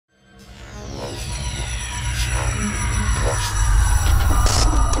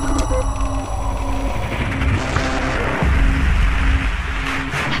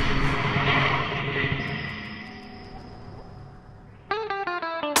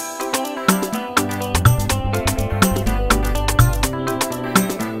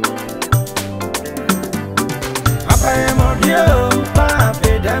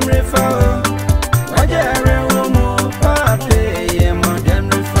refa. Wajare womo pape ye modern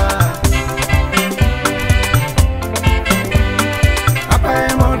refa. Apa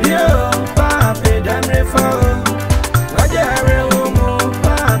ye modio pape dan refa. Wajare womo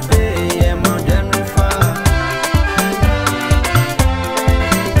pape ye modern refa.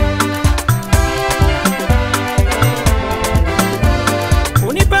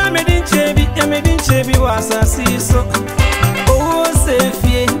 Unipa medin chebi wasa siso. Oh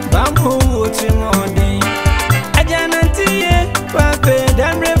sefie bambo uchimodi. Ajanantiye pape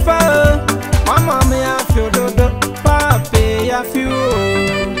dan refa. Mama me afio dodo pape ya fio.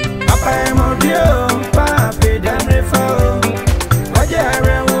 Papa e modio pape dan refa.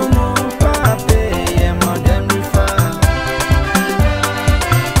 Wajare womo pape ye modern refa.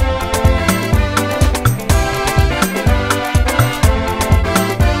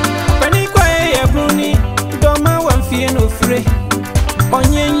 Pani kwa ye bruni doma wamfie no fre.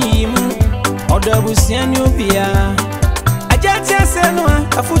 Onye yimu odabusiani obia. Ajati asenwa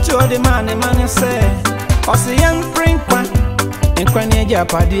afutu ode mane se. Ose yam prinkwa enkwani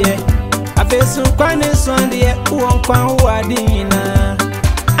ajapade. Afesu kwane sonde uonkwa uadina.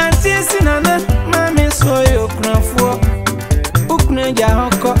 Anti sinana mame soyo knafo. Ukne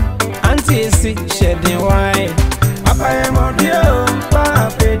jahoko anti si shedin wai. Papa e modio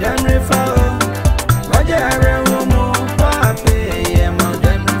pape dan refa. Wajare womo pape ye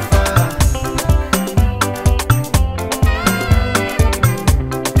modern refa.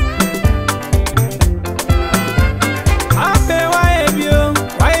 Ape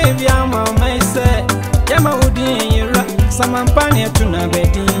waebio mama ise. Yama udi yira samampani atuna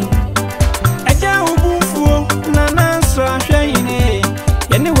bedi. Eja ubufuo na nansra hwehine.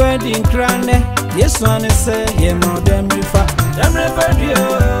 Yeni wedding krane Yesu anese ye modern refa. Dem refa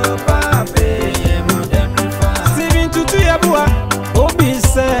dio pape ye modern refa. Steven tutu yabua obi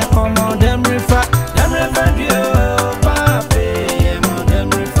se o modern refa. Dem refa dio pape ye modern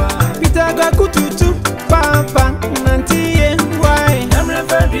refa. Peter gakututu papa nantiye wai. Dem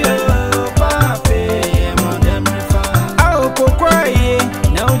refa dio pape ye modern refa. Ao pokwaye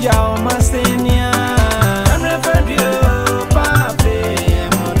na uja o masenia. Dem refa dio pape ye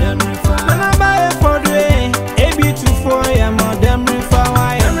modern refa. Nana bae fodwe ebi tu for ye modern refa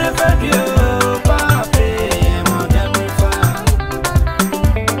wai. Dem refa dio pape ye modern refa.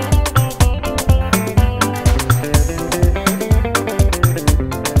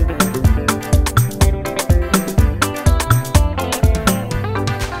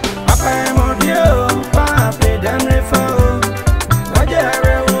 Papa e modio pape dan refa.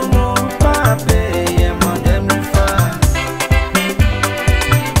 Wajare womo pape ye modern refa.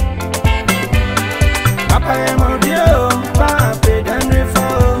 Papa e modio pape dan refa.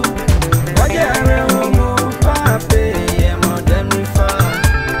 Wajare womo pape ye modern refa.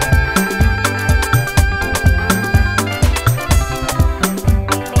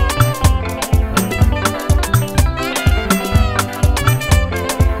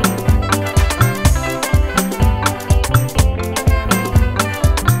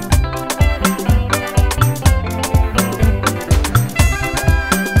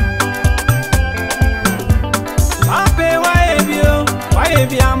 Pape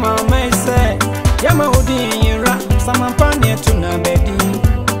waebia mama ise. Yama udi yira samampani atuna bedi.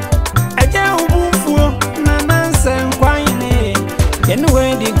 Eja ubufuo na nanse nkwanyine. Yeni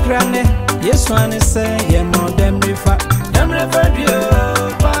wedding krane Yesu anese ye modern refa. Dem refa dio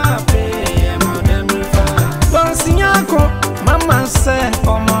pape ye modern refa. Bonsinyako mama se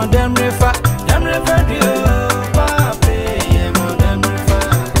o modern refa. Dem refa dio pape ye modern refa.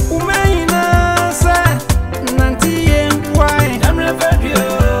 Umeina se nantiye wai. Dem refa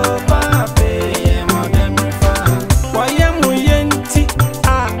dio pape ye modern refa. Wayemu yenti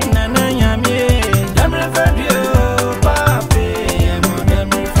a nananyamye. Dem refa dio pape ye modern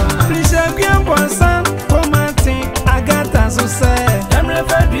refa. Plisha kwamponsan komati agata so se. Dem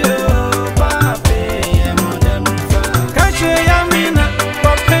refa dio pape ye modern refa. Kache yamina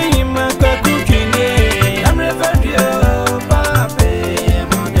pape yima kakukine. Dem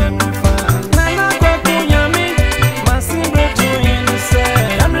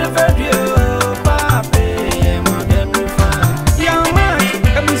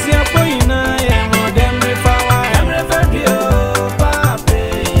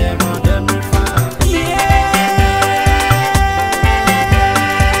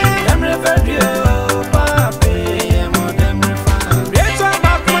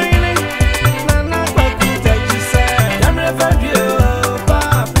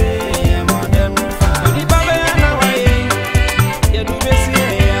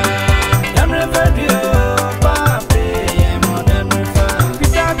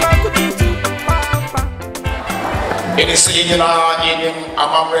Tina in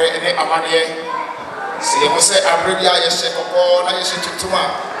Amamre and Amane. See, you say, I really are a second ball, I used to Tuma.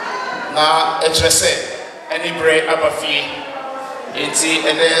 Now, HSA, any bread of a fee. It's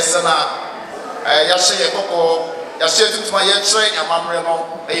and there's an Yashay Coco, Yashay to my train, Amamre,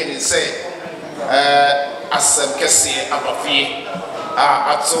 and say, as a Cassie of a fee.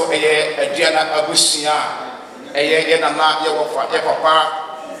 I saw a Diana Abusia, a Yana Yawafa, Papa,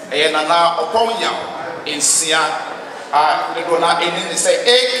 a Yana Oppong Nsiah. The donor in say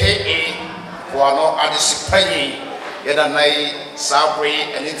AKA. Wano adisipani yeda nai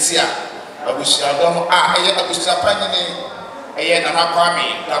sabwe and Nsiah abusia dom eye abusia pani eye nana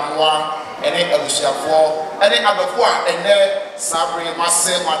kwami damwa ene abusia fo ene abafo a ene sabwe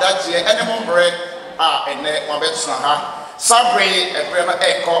mase madaje ene mombre ene mabetsuna ha sabwe ebre na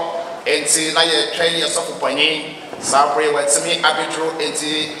eko enti na ye twen ye sofo pani sabwe watimi abedro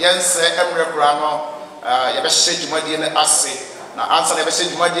enti yense emre kura no ye be hye ne ase na answer na be hye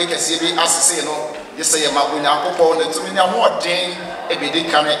dwumadi kese bi asese no yese ye magunya akopɔ na tumi nya hoɔden ebedi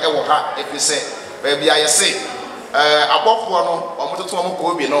kan ɛwɔ ha efise ba bia yese abɔfoɔ no ɔmototo ɔmo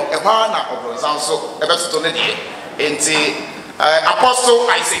kɔ obi no ɛhɔ na ɔbronsan so ɛbɛtoto ne de enti Apostle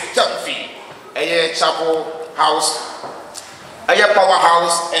Isaac Chafi ɛyɛ chapel house ɛyɛ power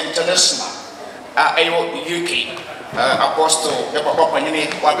house international ɛyɛ UK Apostle yɛ papa panyini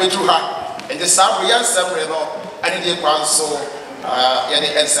wabedru ha enti saa bria nsɛmre no ani de kwan so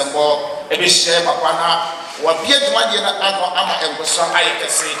yɛde nsɛmbɔ ebe share papa na wabie dwumade na ano ama enkoso aye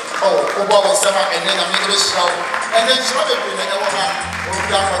kese obo wo nsɛma ene na me ebe shira ene shira be bi na ɛwɔ ha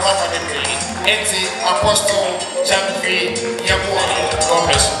obi afɔ na afɔ de enti Apostle Chafi yɛbo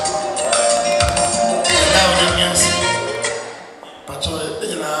confession now the news pato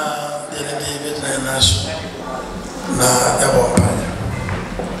ina de bit na naso na yɛbo pa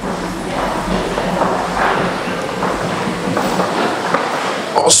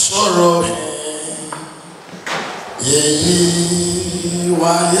Osoro yeyi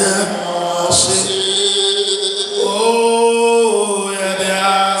waye mose o ya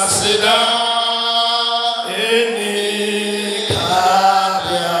da sida eni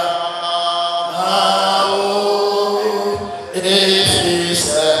kabia o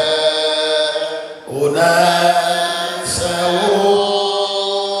efise ona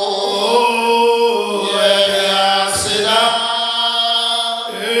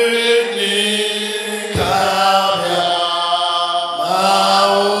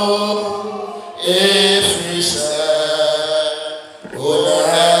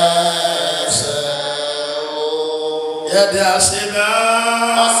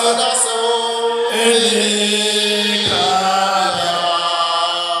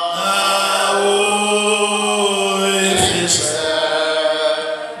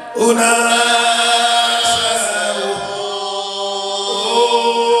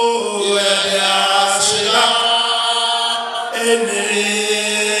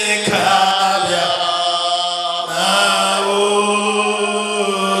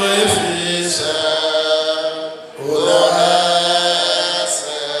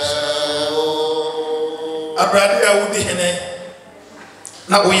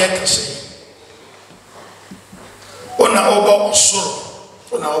na oye kese ona oba osoro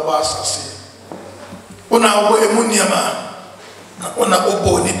ona oba asase ona oba emuniama na ona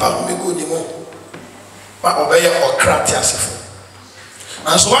oba onipa mego ni mo ba obeye okrati asefo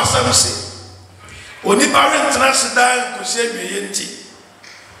na so wasam se onipa rentena sedan kosi awiye nti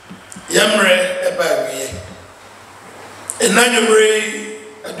yemre eba awiye enanyumre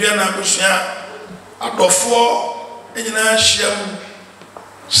aduana abusua adofo enyina hyiam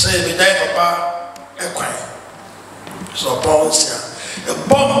say be die papa ekwan so Paul Nsiah e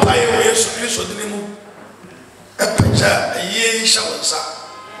bomb pa ye Yesu Kristo dinimu e peja ye shawonsa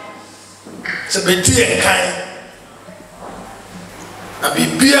se be di enkan na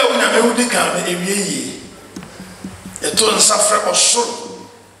bibia wo na mehudi kan na ewie yi e to nsafre osoro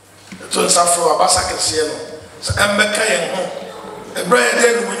e to nsafre abasa kese no se embeka ye ho e bra ye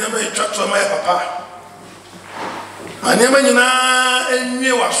de no nyama e twatwa ma papa Anema nyina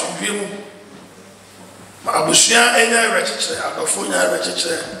enwie wasodwe mu ma abusua enya recheche adofo nya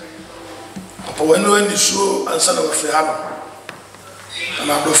recheche papa wano ani so ansa na wafre ha no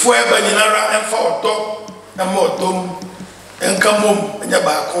na adofo e ba nyina ra emfa odo ema odom enka mom enya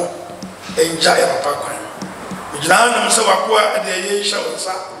baako enja ya papa kwan gyina na mse wakoa de ye hya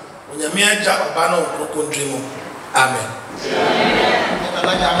wonsa onyame agya oba na okondwe mu amen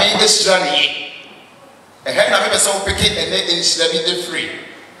na nyame esrani na me so pick it and then it's let me the free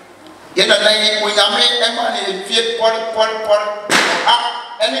yena na onyame ema na efie por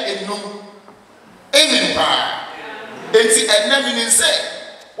ene enum enim pa enti enna mi ni se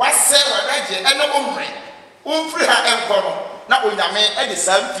wase wadaje ene omre umfiri ha enko no na onyame e de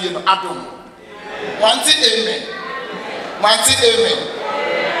samfie no adom wanti amen wanti amen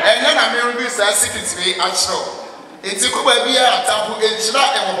enna na me bi sa secret we achro enti ko ba bia atabu enchira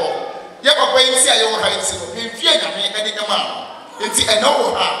enwo ye papa enti aye wo ha enti no mfie nyame e de ma enti enna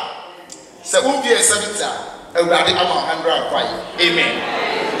wo ha se umfie sabita awurade ama 100 kwai amen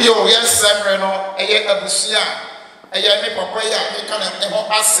yo yes semre no eye abusia eye me papa ya me kana e ho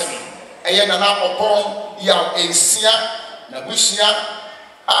asem eye na Oppong ya Nsiah na busia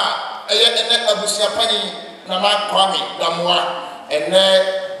eye ene abusia pani na kwame damoa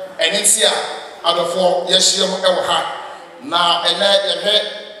ene Nsiah adofo yehye mu ewo ha na ene ye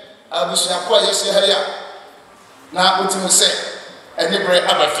abusia ko yehye ha ya na otimu se ene bre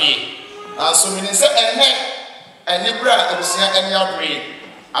abafie na so mini se ene bre abusia ene abre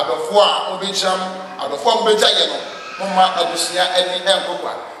adofo a obejam adofo mbeja ye no mama abusia ene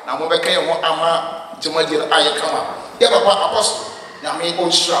enkokwa na mo beka ye ho ama jumadi aye kama ye papa apostle na me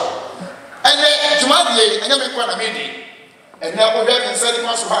onshira ene jumadi ene me kwa na me di ene obia nsadi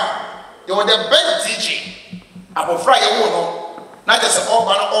maso ha ye wo the best DJ abofra ye wo no na just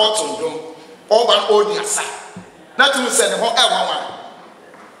oba na otundum oba na odi asa na tu se ne ho ewa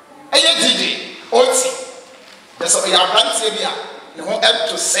eye DJ oti so ya branch bia ne ho up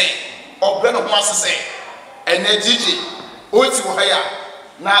to say obre no ho asese ene DJ oti wo ha ya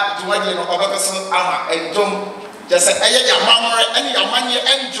na jumadi no obekoso ama endom just eye ya mamre ene ya manye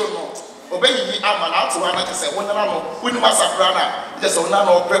enjo no obeyi ama na atwa na kese wonana no woni masafra na just wonana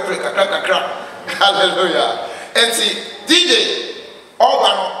no prepare kakra hallelujah enti DJ oba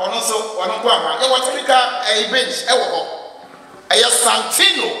no ono so wono ko ama ye watrika bench e wo ho eye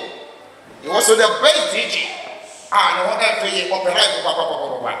Santino he was the best DJ no every opera papa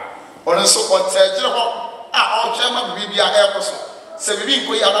ono so otajire ho o chema bibia e koso se bibi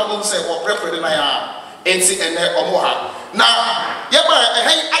nko ya na bo se wo prepare na ya enti ene omo ha na ye ba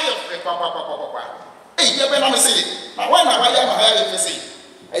ehan ayo papa ye be na me se na wa na ba ya ma ya le se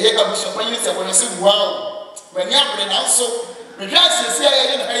eye ka bu so pa yin se wo se wow mani abre na so me hwa se ya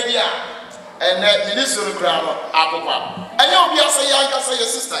ye na ha bia ene ministry kra no akokwa ene obi ase ya nka se ye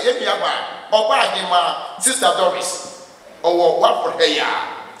sister ye bia ba oba ahima sister Doris owo Watford ya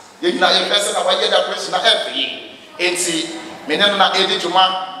ye na ye pese na wa ye da president na FE enti menenu na edi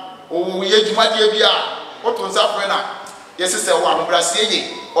juma o ye juma die bia oto nzafre na ye sister wo amobrasie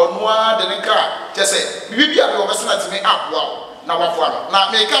ye onua de ne kra chese bibia be wo bese na timi aboa na wafo ano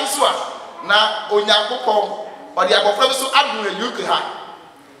na me kam so a na onyankopon odi agofra so adu e UK ha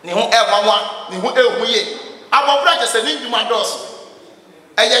ni ho enwanwa ni ho ehu ye agofra chese ni juma dos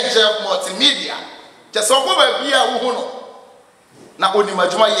eye je multimedia chese okwo ba bia wo hu no na oni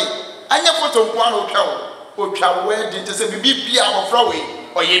majuma ye anya foto nko ano otwa wedding chese bibia agofra we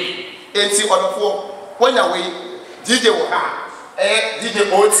oye bi enti odofo wonya we DJ wo ha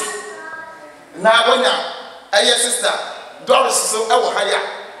DJ Oti na wonya sister Doris so wo ha ya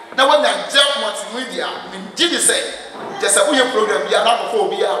na wonya Jeff Multimedia ndi say just a program bia na ko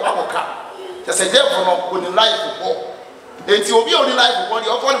bia akoka just a Jeff no on live football enti obi on live football the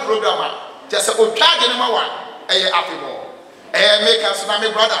offer program just a otwa de ma wa afebo make us na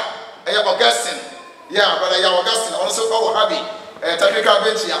me brother Augustine yeah brother Augustine also wo happy technical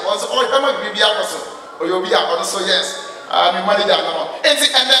bench ya also all hama bibia akoso oyobi akoso yes me manager no enti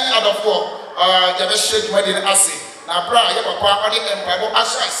ene adofo ya be shake madi na ase na bra ya papa odi empire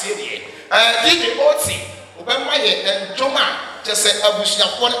asha ase die DJ Oti obemma ye endoma chese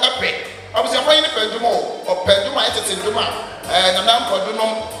abusiafo ne epe abusiafo ye ne penduma o penduma etete nduma na na mpodu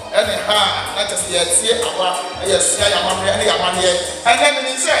no ene ha na chese ya tie awa ya sia ya mamre ne ya mane ene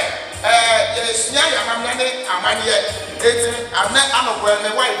ni se ye sia ya mamre ne amane eti ane anokwa ne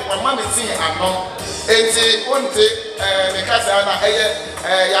wife wa mama tin anom eti onte me kasa na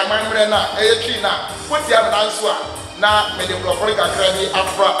ya mamre na twi na poti am na nso a na me de blofori kakra bi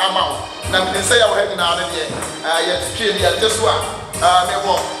afra ama na me say ya wo hadi na ade de ya twi ne ya teso a me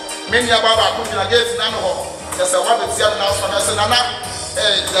wo me nia baba ko na gate na no ho ya se wa be tia na so na se na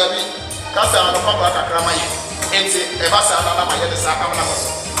dabi kasa no papa kakra ma ye eti e ba sa na ma ye de sa am na ko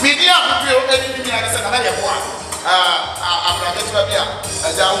me dia ko bi o eni ni ya se na ye bo afraketu bia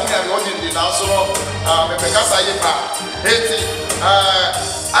aja wu ya wo di na so me pe kasa ye pa eti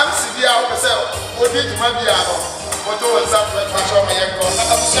am si bia o se o di tuma bia no foto wa sa fa fa so ma ye ko na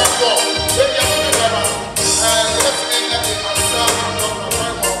am si ko e bia ko na ba let's make that the answer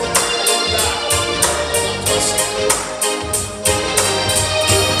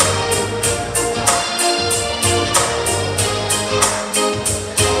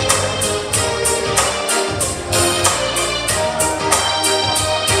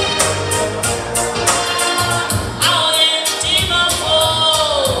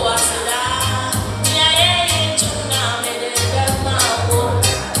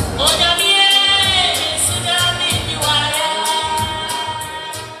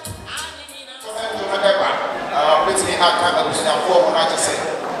aka abusuafoɔ ho na kyɛ sɛ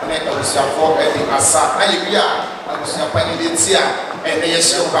ne abusuafoɔ ɛde asa na yɛ bi a abusuapani de ti a ɛne yɛ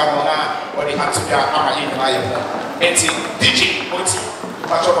hyɛ ba no na wɔde ato dwa ama yɛ nyinaa yɛ ho enti DJ Oti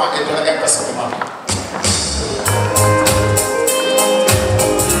patro ma ɛdo na ɛnkasa me ma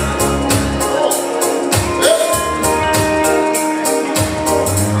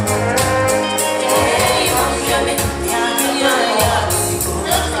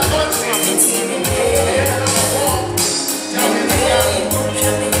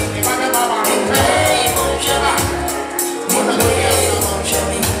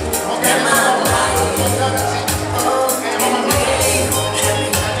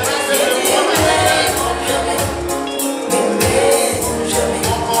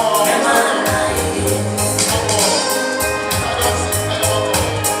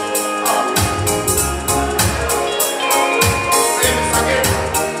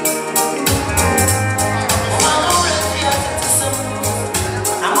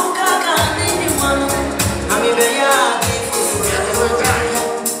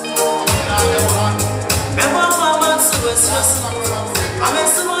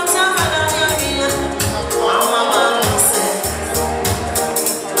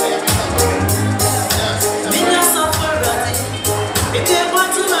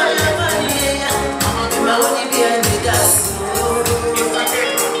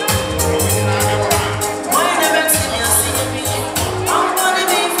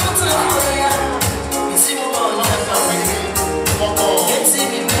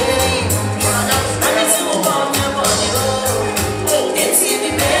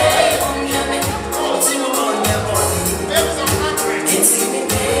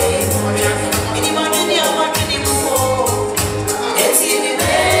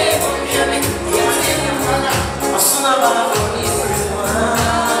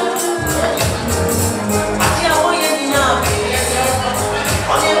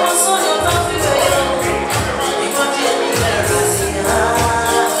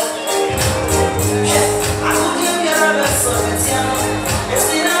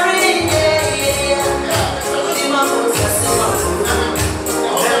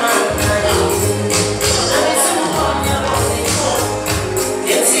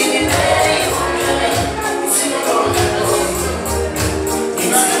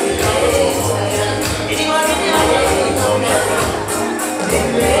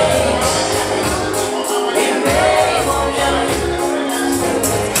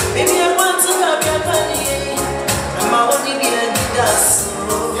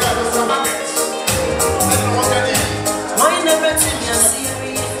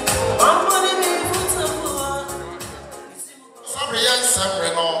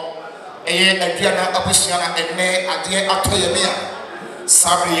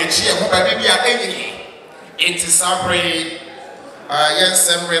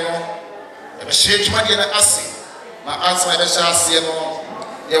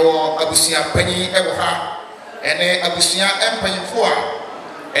panyin ɛwɔ ha ɛne abusua mpanyinfo a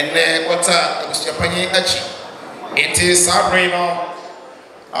ɛnɛ wɔta abusua panyin akyi enti sabre no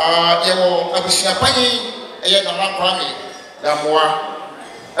yɛwɔ abusua panyin ɛyɛ Nana Kwame Damoa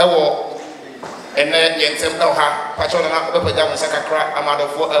ɛwɔ ɛnɛ yɛntɛm ɛwɔ ha patro na ɔbɛpagya mo nsa kakra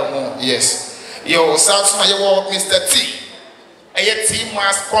amadɔfo ɛho yes yɛwɔ saa so na yɛwɔ Mr. T ɛyɛ T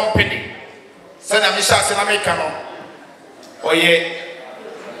Mass Company sɛna mehyɛ ase na meka no ɔyɛ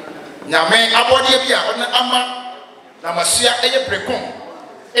nyame abɔdeɛ bi a ɔne ama na mahyia ɛyɛ prekom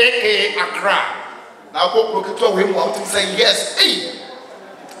aka Accra na akɔkɔ ketewa wei mu a wotum sɛ yes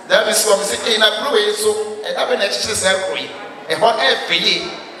that means wɔm sɛ na kuro wei so ɛda bɛ na ɛkyekyere sɛ kuro yi ɛhɔ ɛfɛ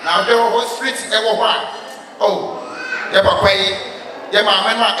yi na ɔbɛ hɔ street ɛwɔ hɔ a yɛ papa yi yɛ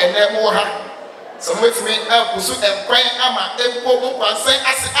maame no a ɛnɛ mo wɔ ha sɛ mobɛtumi akusu ɛnkwan ama ɛmpo mo kwansɛn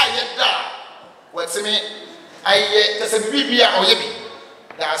ase ayɛ da a wɔtumi ayɛ kɛsɛ biribi a ɔyɛ bi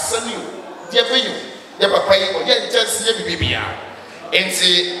da asani deɛ bɛyi yɛ papa yi ɔyɛ nkyɛnse yɛ biribi a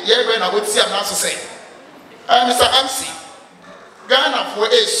enti yɛ bɛ na wɔti a naso sɛ Mr. MC Ghana for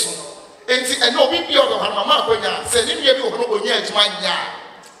esu enti ɛna obi bi ɔdɔ ha mama akonya sɛ ne nua bi wɔ hɔ onya adwuma nya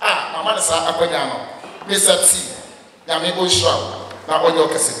mama ne sa akonya no Mr. T nyame bo shwa na ɔnyɛ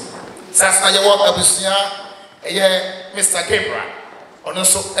ɔkɛse sasa yɛ wɔ abusua ɛyɛ Mr. Gabriel ɔno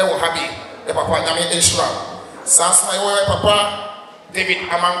nso ɛwɔ ha bi yɛ papa nyame nhyira sasa yɛ wɔ papa David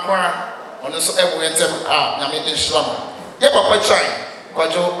Amankwa ɔno nso ɛwɔ yɛntɛm nyame nhyira yɛ papa Chan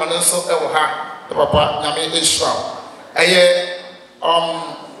kwadwo ɔno nso ɛwɔ ha yɛ papa nyame nhyira ɛyɛ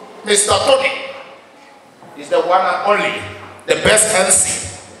Mr. Tony is the one and only, the best MC.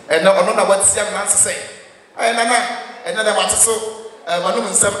 And no, no, what is young man to say? I know, and then I want to so, Manum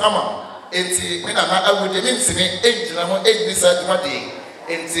and Sam Ama, enti me na awude me ntimi enjina ho enisa dwumade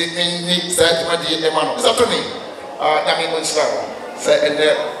enti menni sa dwumade e ma no isa to ni na me onsira se ene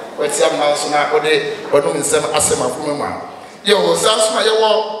wati amna so na ode odum nsem asema fuma ma yo sanso na ye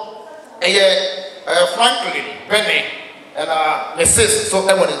wo Franklin Benny and Mrs. so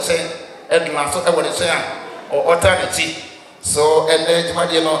I want to say Edna so I want to say or alternative so and then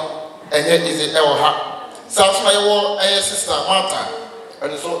you know and yet is it our heart sounds my war sister Martha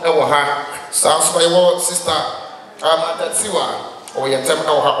and so our heart sounds my war sister Martha Tiwa or your time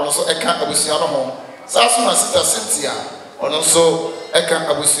our heart also I can't abusiano home sounds my sister Cynthia and also I can't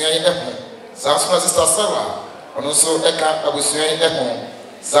abusiano home sounds my sister Sarah and also I can't abusiano home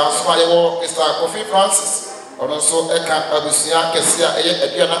sounds my war Mr. Kofi Francis and also Eka Abusia Kesia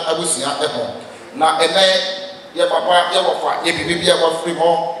Ediana Abusia Eho. Na ene ye papa ye wofa ye bibi ye wo free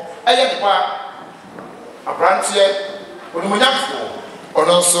mo eye nipa abrantie onumunyafo and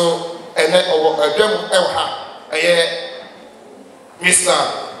also ene owo adwam eha eye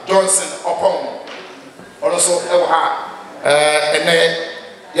Mr. Johnson Oppong and also eha ene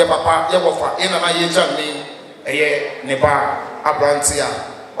ye papa ye wofa ina na ye janni eye nipa abrantie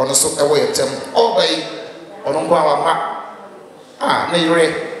and also ewo yetem obey Onongwa wa na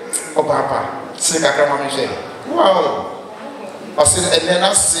yire obaba sika kama mje wow osin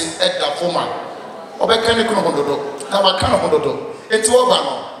enena si edda foma obeka ne kuno hondodo na maka no hondodo enti oba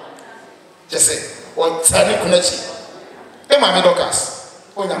no jese o tani kunachi e ma me dokas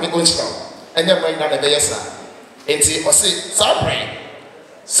onya me onchira enya mai na be yesa enti osi sabre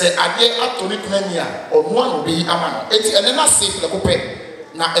se ade atoni kunani a onu anu bi ama no enti enena si le kope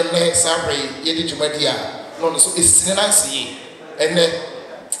na ene sabre yedi jumadi a no so esine nansi ene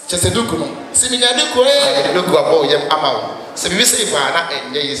cheseduku no siminya duku duku abo yem amawo se bibi se fa na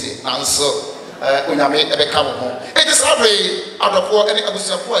enye yisi nanso onyame ebeka wo ho edi sabre adofo ene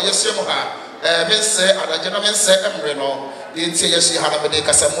abusuafo a yesi mo ha mense adaje na mense emre no de ntie yesi ha na bede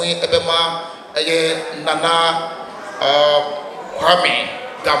kasamu ebema eye nana kwame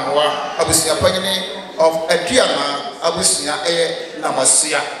damwa abusuapanyini of Aduana abusia eye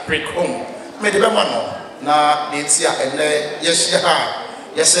namasia prekom me de bema no na ntia ene yesi ha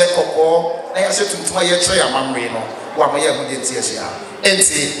yesi kokko na yesi tuntuma ye kire amamre no wa ma ye hu de ntia yesi ha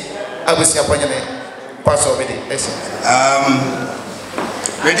enti abusia panyene pass over the esi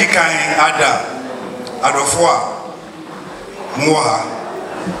medical ada adofo a mo ha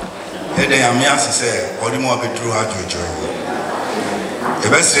ede yame asese odi mo abeduru ha jojo e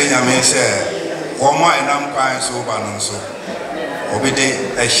be sire nyame se wo mo enam kwan so ba no so obede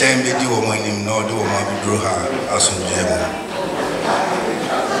ehyen bedi wo mo anim na odi wo mo abeduru ha asonje mo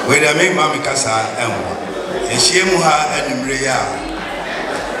we da me ma me kasa enwo ehye mu ha anumre ya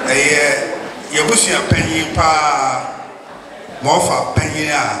eye yebusua panyin pa mofa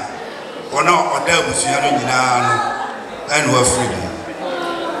panyin a ona oda abusua no nyina no anu afri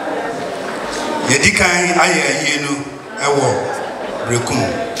yedikan aye aye no ewo brekum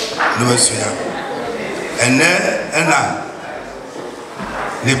no asua ene ena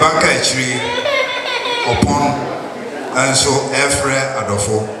ne baka achiri Oppong anso efre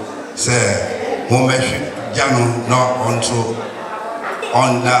adofo se mo mehwe janu no onto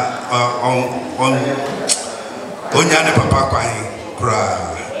on onya ne papa kwan kura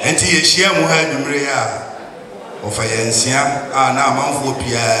enti yehia mu ha numre ya ofa yensia na amanfo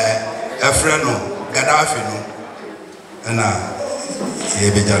pia efre no Gaddafi no na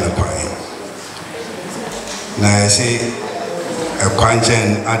yebeja no kwan na ese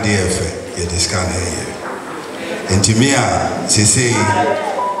ekwanchen ade efe ye discan here enti me a sese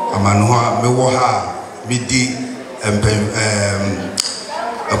amanoa mewo ha midi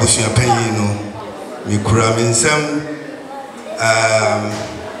abusua panyin no mi kura mi nsem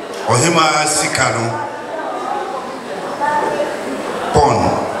ohima sika no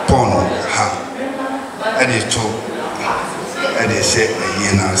pon ha ade to ade se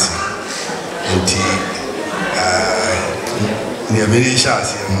ayi na ase nti ni ameni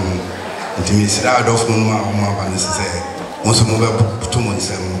shasi nti mi sira adofo no ma o ma ba ne se mo so mo be to mo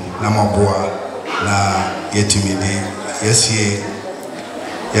nsem na maboa na yetimidi yesie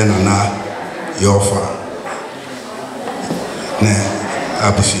yenana yofa ne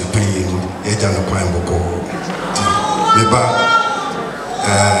abusi panyin eja no kwan boko meba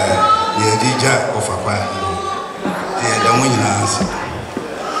ye dija ofa kwa ye da munyina asi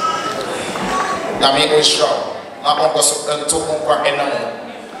na me no show na bongo so ento kwa enamo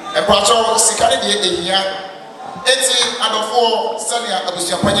e kwacho sikari de ehia eti adofo sania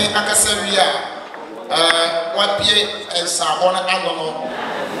abusi panyin akasawi a wapie ensabon anono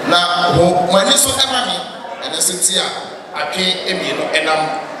na mani so emami ene sentia atwe emienu enam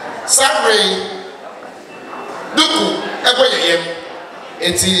Sabre duku eboyeyem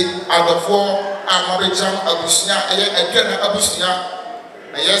eti agafo amabejam abusunya edwana abusunya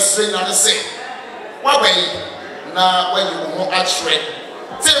na yesre na se wabai na wayi wo achre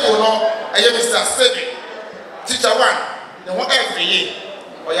table no Mr. Steven teacher 1 the one every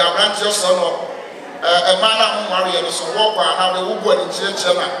or your branch so no a man who marry and so walk how the wood and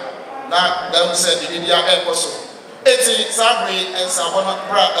children na them said the India apostle eti Sabre and Sabona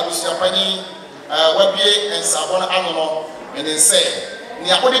bra abusuapani wabie and Sabona anono and then say ni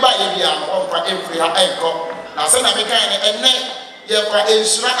akodi ba ye bia no on kwa every ha enko na say na me kan enne ye kwa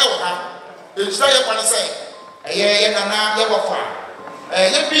ensura e wo ha ensura ye kwa say ye nana ye wo fa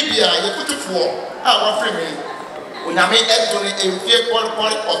ye bibia ye kutufuo a wo free me uname edoni enfie pol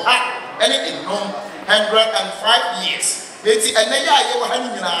of ha any in no 105 years eti enne ya ye wo ha ni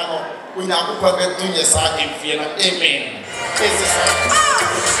nyina no unyakopa be dunye sa enfie na amen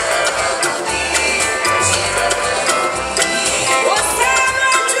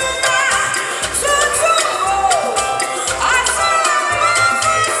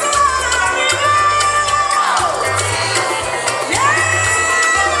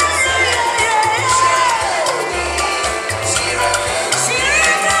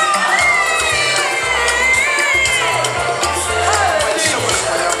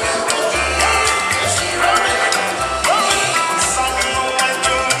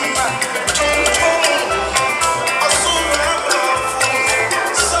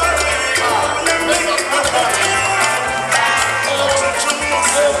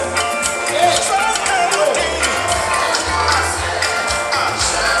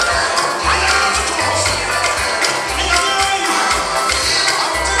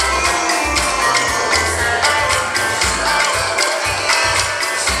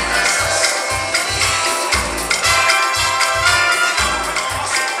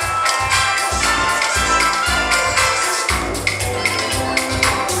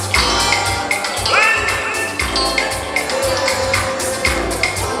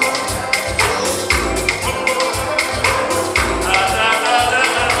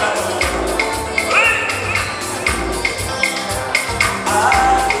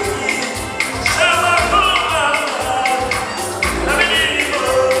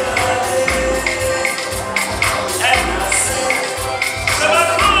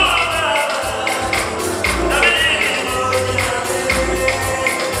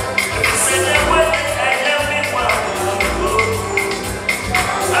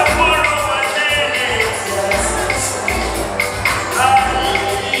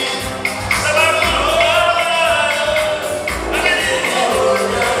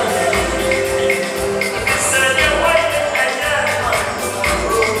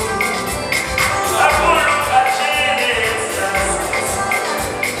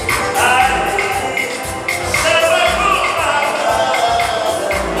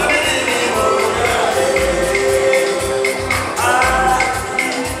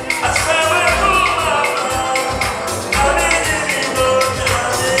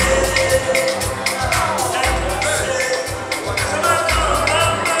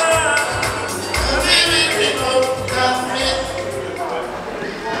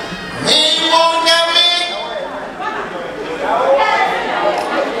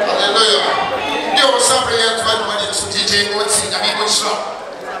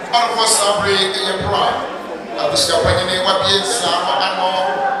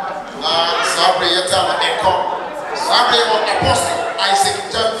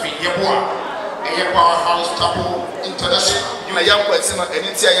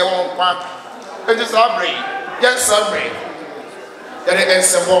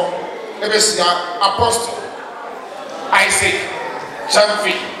Apostle Isaac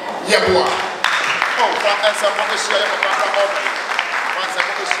Champi Yeboah. Oh, that's a share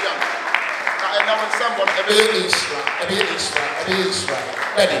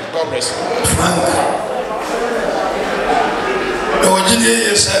God bless you.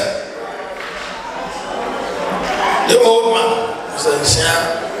 The old man was Nsiah.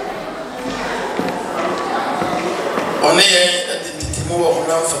 On the Timo of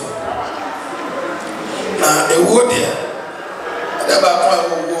Nothing. Now, the wood here, about what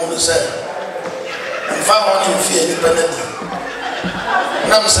I say, and found one in fear independently.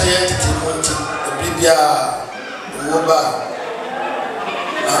 Now, say, the Bibia, the Woba,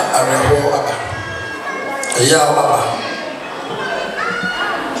 a Reho Abba, a Yah Abba.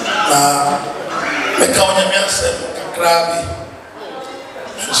 Now, make out your man said, Crabby.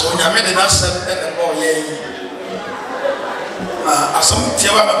 So, when I made an answer, and the boy, as some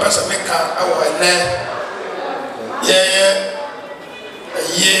Tiawa person make our name. Yeah,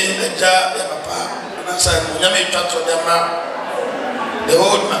 ye aja ya papa na sa mo nyame twatro de ma the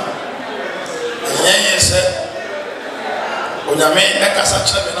old man ye se onyame e kasa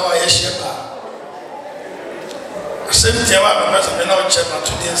kire me na wa ye hye ba asem tie wa ba se me na o che ma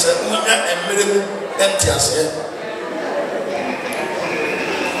to de se unya emere mu entiase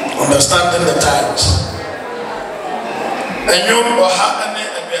understanding the times and you oha ane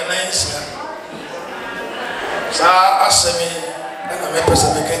abiana isia sa asemi na me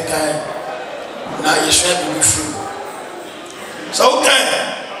pese me kenkan na yeshua be free so okay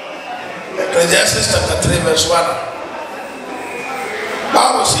Ecclesiastes chapter 3 verse 1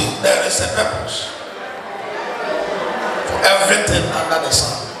 Bible says there is a purpose for everything under the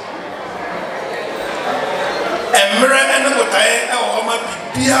sun emre ene botae e wo ma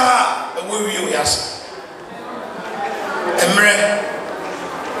bibia e wo wi yasa emre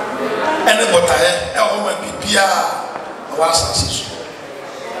ene botae e wo ma bibia wa asase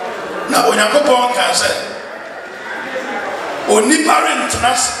na onyankopon kan se oni parent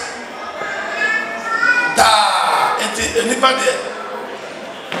nas da enti oni pa de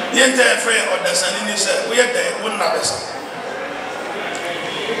yente free odasani ni se wo ye de wo na besa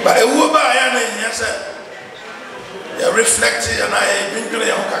ba ewu ba ya na nya se ya reflect and I binkle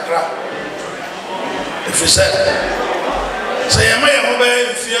ya kakra if you said say am I mo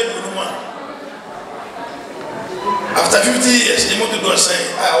be fear dunuma after 50 years you want to go say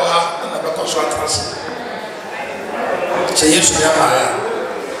I will have and I because what trust say yes to ma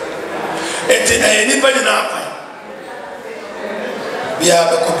et anybody na apa bia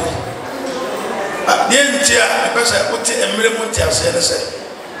be ko bi dientia e pese o ti emre mo ti ase ne se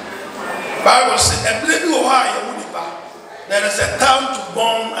Bible say emre bi o ha ya there is a time to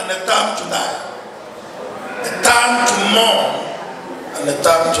born and a time to die, a time to mourn and a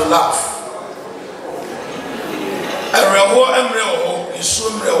time to laugh.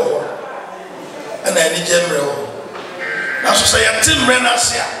 And I need them. Now, so say a Tim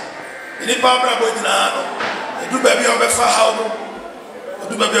Renasia, any Barbara Bodinano, do baby of a Fahao,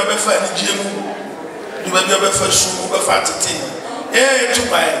 do baby of a Fanny Jim, do baby of a Fashu, a Fatty. Eh, to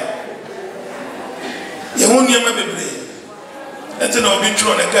buy. You won't never be brave. And then I'll be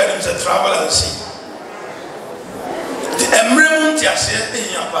thrown again and travel and see. The Emremun Tiasia in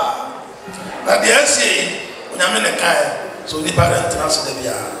your bar. But the essay, when I'm in a car, so the parent answer the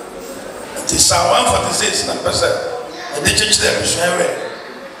Bia. And this Psalm 146 and person, and the church there is very.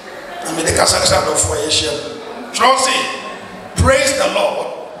 I mean, the Kazakhstan of Foyeshim. Trusty, praise the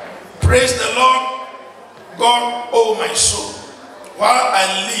Lord. Praise the Lord, God, oh my soul. While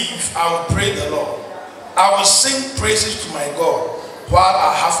I live, I will pray the Lord. I will sing praises to my God while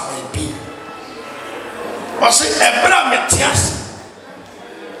I have my being. But say, Ebra Metias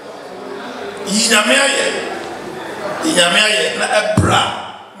Yinamea na Ebra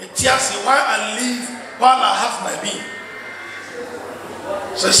Metias while I live, while I have my being.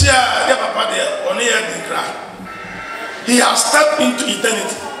 So, see, Papa there, on here, he has stepped into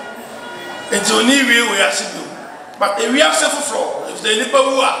eternity. It's only we are sitting. But if we are self fraud, if the nipper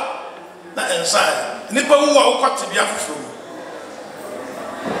who are not inside. Nipa who are got to be after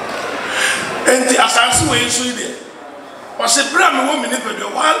and the assassin way so there. Was a brand woman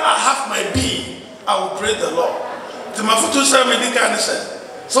while I have my being, I will pray the Lord. To my photo medical said,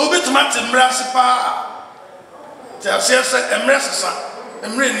 so bit matter Mrasipa. Tiasa Emresa,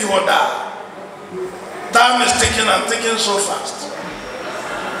 Emreni Hoda. Time is taking and taking so fast.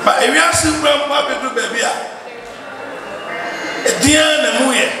 But if you are still baby, a dear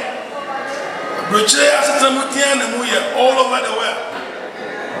Namuye. Rochelle as a Mutian and Muya all over the world.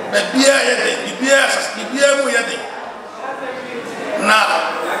 The beer Muyadi.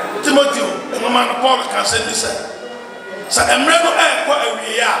 Now, Timothy, the woman of Paul can say this. So, I'm ready to what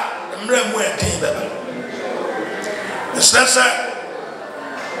we are. I'm ready to team. The Spencer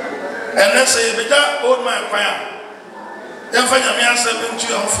and let's say, but old man, then find a man 7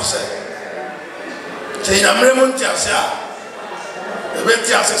 officer. Say, I'm ready to Tiasia. The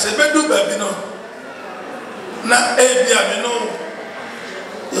Betia says, Bedu Babino. Na ebia me no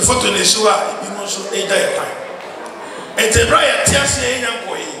ye photo ne suwa bi mo so eja ye pan etebra ye tiase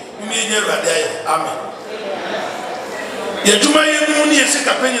enyanko yi mi enye ruade aye amen ye djuma ye mu ni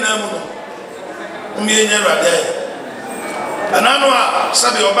esika panyina mu no mi enye ruade aye anano a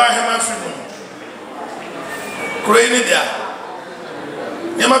sabe oba hema firi mu kroi ni dia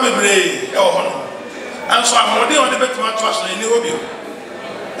ye ma bebre e wo hono anso amode on de betuma to aso ni obi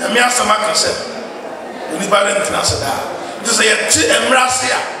na mi asama ka se ni parent na sada to say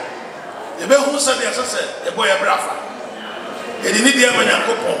emrasia e be hu se dia se e boy brafa e di ni dia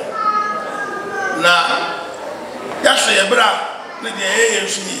manyankopon na ya hwe ye bra ne de ye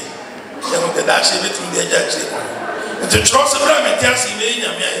suni ya mo de da she betim de ja che the trust of me tells him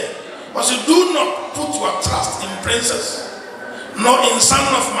but you do not put your trust in princes nor in son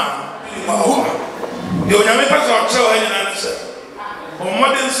of man the onyame pastor tell you na say o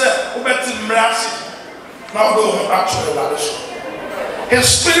modern say o betim mrasi now do actually that is his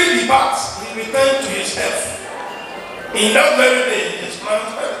spirit departs he returns to his earth in that very day his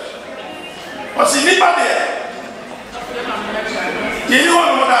plans perish but see anybody you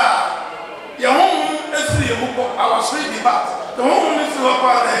know what your home is free. Our spirit depart. The home is free.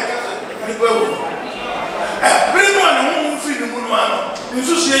 Bring one home free. The moon one. You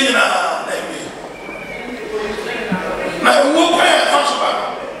should say now. Now we walk by a house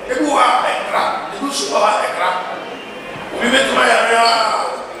about. If you are a crap, you should have a crap. We went to my area.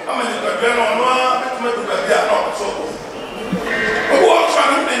 I'm in the Gabon. I'm in the Gabon. So, we walk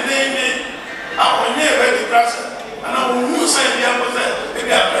from the day. I will never be present. And I will say the opposite.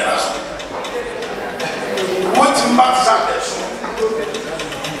 Maybe I'm better. What matters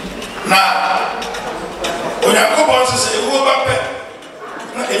now? When I go on to say, "Who about that?"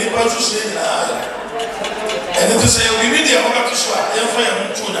 Anybody to say, and then to say, "We need the other to swap." Then for him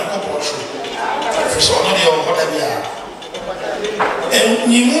to the couple of shoes. So only the other we are.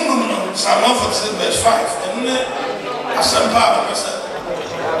 And you Psalm 147 verse 5. And as some part of us,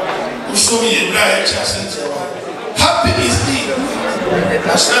 who show me a blind chance. Happy is he.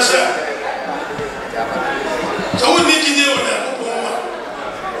 That's that. So we need to deal with that.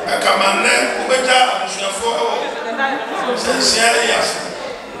 I come and then we better for Nsiah yes.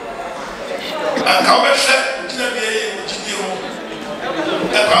 And come back to the day which you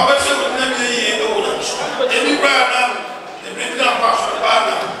and come back to the day any brother, the bring down pastor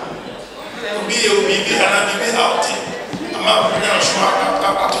father to be and be out. I'm out of the smart at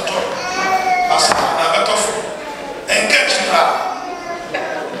the top. As a tough and catch her.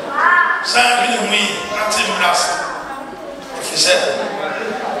 Sad in me, nothing last. If he said,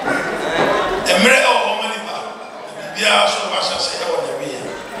 a miracle of money, be our so much as I want to be.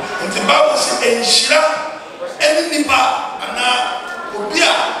 And the Bible says, and Shira, and Nipa, and now, Obia,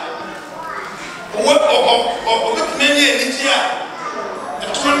 what of many in India,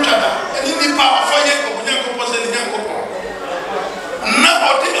 and Tundra, and Nipa, a fire of Yanko was in Yanko.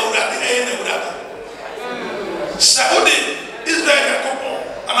 Now, the end of that. Saudi, Israel, Yanko.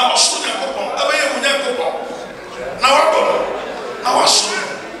 And I was soon a couple, away with that couple. Now I go, now I soon.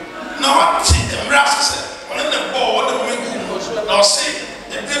 Now I see them rascals, when the ball, what the women do. Now see,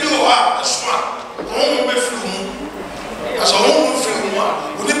 if they do a swamp, home with flu, as a home with flu,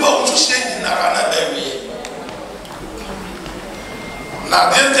 would the boat to stay in Narana every year.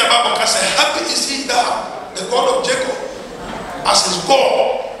 Now then the Bible can say, happy is he that the God of Jacob, as his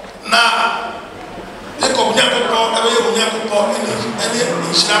God. Now, Jacob Nyankopon abaye Nyankopon ene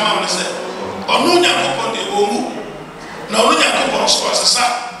Islam am se onu Nyankopon de omu na onu Nyankopon so asesa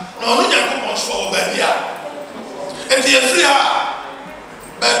na onu Nyankopon so ba bia e de free ha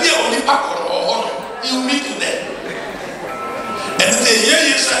ba bia oni akoro ho you meet them and they hear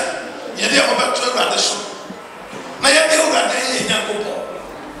you say ye de oba to ra de so na ye de ora de Nyankopon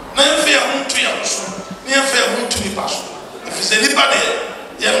na ye fe ho ntu ya so na ye fe ho ntu ni paso if is anybody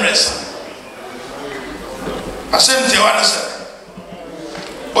ye mresa I said to you,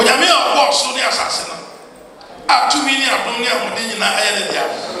 but I mean, of course, so the assassin. Up 2 million of money, I'm in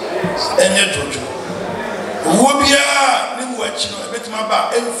and yet, who will be a new watch, I bet my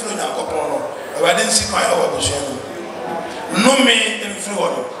back, every alcohol, or I didn't see my overbush. No me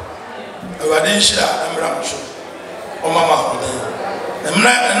influence, or I didn't share, I'm Ramshaw, or Mamma, and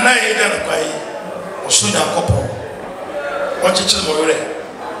night and a or soon a couple. What you tell me,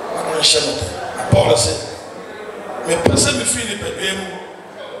 I don't share a policy. May person be free in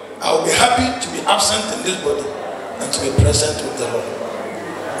I will be happy to be absent in this body and to be present with the Lord.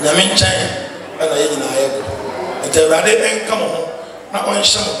 Yamin Chai and I in Ayako. And the Rade and come on, not on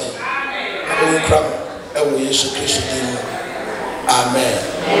some of them. I will cry, I will use Christ. Amen.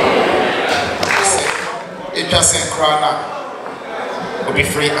 It doesn't cry now. Will be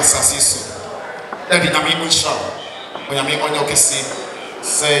free as I see so. That did not mean we shall. When I mean on your kissing,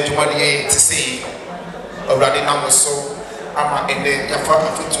 say to what to say. Already now so I'm in the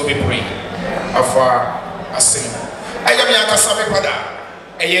Yafa to be praying of a sin. I am Yakasabe Pada,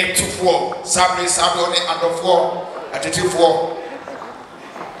 a year 2-4, Sabri Sabone and of 4 at 2-4.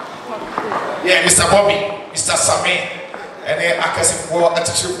 Yeah, Mr. Bobby, Mr. Sami, and then Akasi 4 at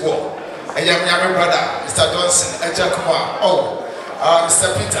 2-4. I am Yami brother, Mr. Johnson, and Jakuma. Oh,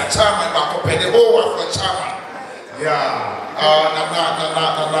 Mr. Peter, Chairman, Makope, the whole one for Chairman. Yeah,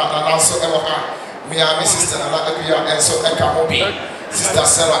 so ever. Me and my sister and so I can be. Sister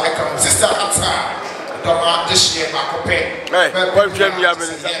Sarah, I can sister Ata. Doma this year my copy. What can we have?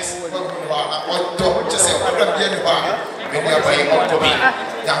 Yes, what do just say what the end bar. When you are buying Oppong,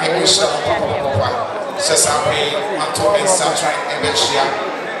 Yami Usha, Papa, Sasabe, Mato and Satra and Bechia.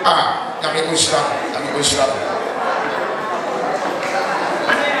 Yami Usha, Yami Usha.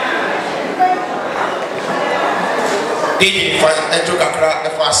 Did you find a Jogakra, the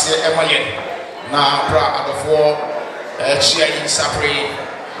first year, Emma? Now, bra at the four, Chia in Sapri,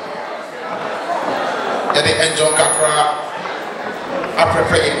 the Angel Kakra, I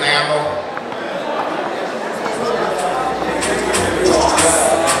prepare in Nayamo.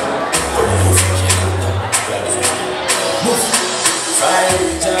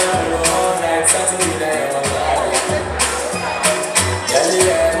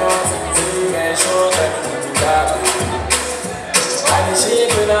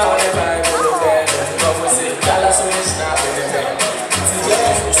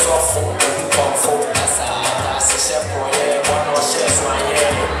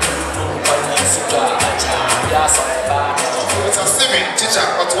 Teacher,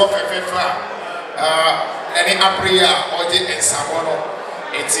 but what any apria or the Nsabono,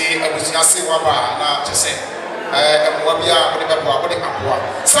 it's a business waba, now to say, Wabia, whatever, what the Apua.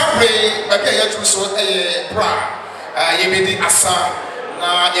 Some way, but I had to so a bra, you made the Asa,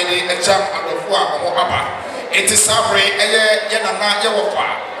 now a jump out of Waba. It is Sabre, a Yanana Yawafa,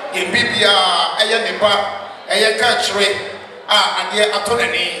 in Bibia, a Yaniba, a country, and dear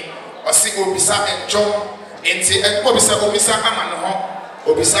Atonani, or see Obisa and John. Enti Obisa Amano,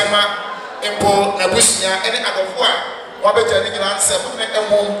 Obisama, Empo, Nabusia, any other one. Wabeta Nigan said, a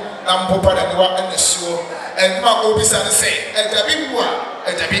home, Nampopa and Wa and the show, and Ma Obisa say, and Jabibua,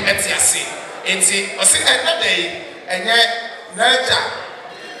 and Jabi Etiasi. Enti, or see another day, and yet Naja.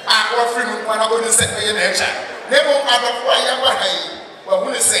 I offer one of the set by nature. Never out of why well,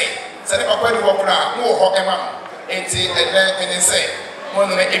 when you say, Send up a walk around, more hot Emma. Enti, and then say,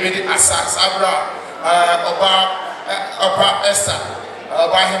 one of the immediate Asa, Sabra. Opa Esther,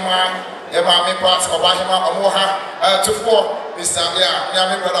 Bahima, Yamami Pass, Obahima, Omoha, to four, Mr.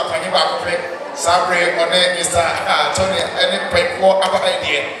 Yami brother Paniba, Sabre, One, Mr. Tony, any pay for our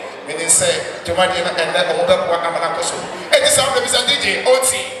idea. Meaning say, to my dinner and then Omoba Amanakoso. And this sound of Mr. DJ,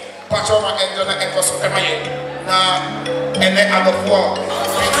 OT, Pachoma and Donna and Koso, now, and then out of war.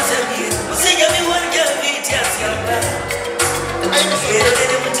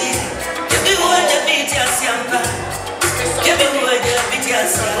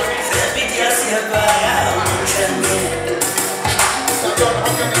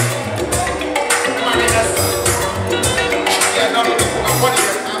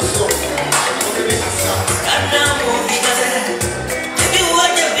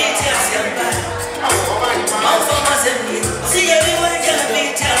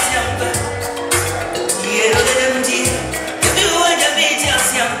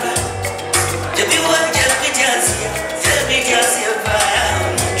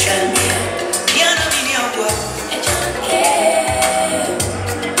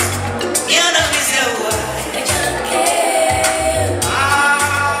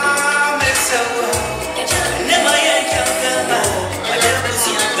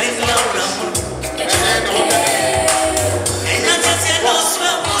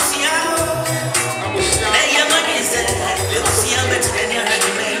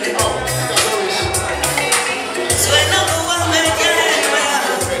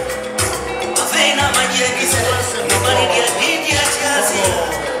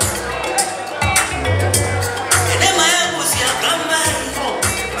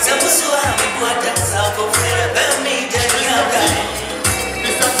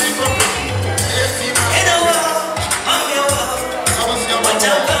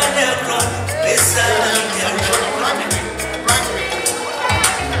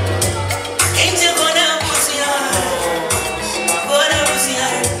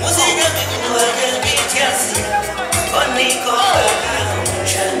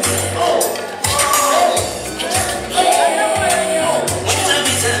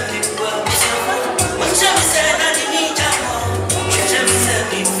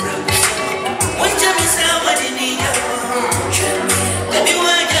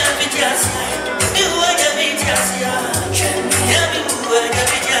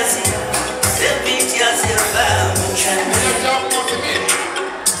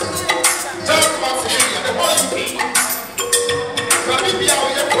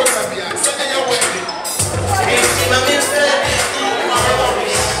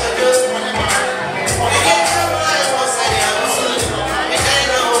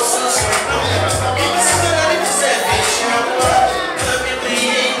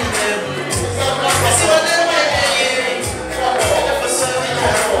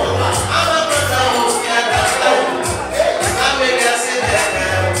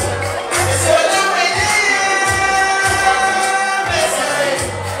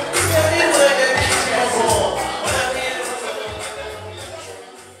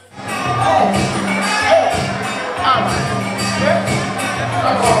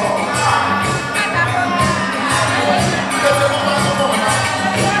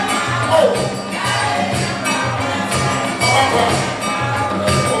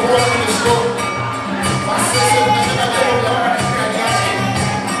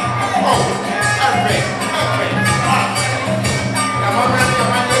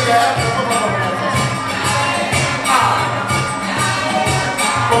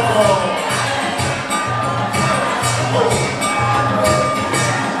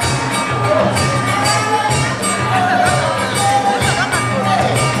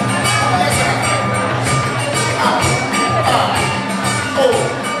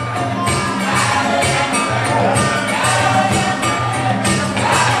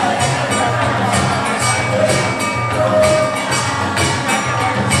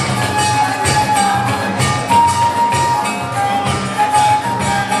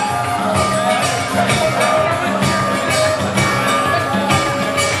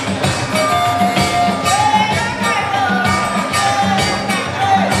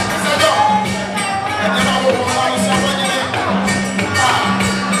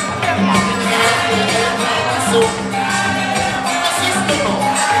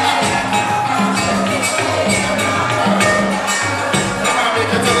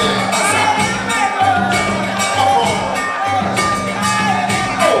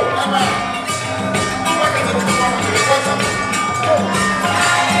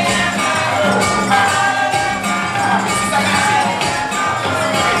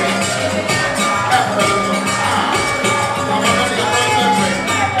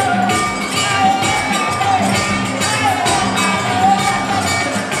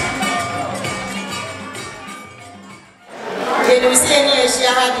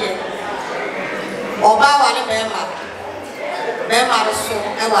 Oba wale bema. Bema so e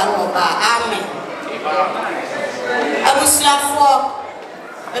wale oba. Amen. Abusiafo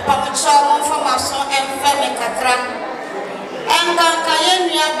e pamocha mo information e fe me kakra. Enganka ye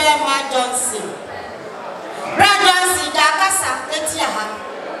nua bema Johnson. Bra Johnson da kasa etia ha.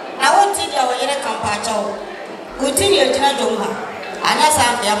 Na wonti dia wo yere kampa chawo. Wonti dia jina jomha. Anya sa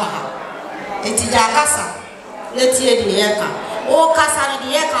bia ma ha. Eti da kasa netie di ye ka. O kasa di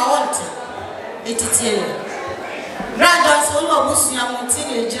ye ka wonti. Eti tie. Bra Johnson wo obusia wonti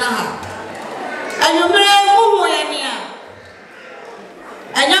dia jina ha. Anyumre mumu ye nia.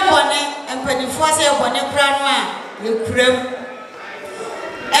 Anya bone empanifo se bone kura no a ye kurem.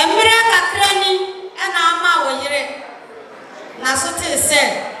 Emre kakra ni na ama wo yire na so te se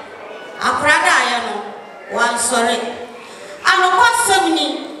akrada aye no wan sore anokwa semni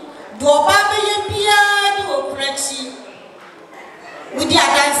do oba be ye bia ni okurachi wudi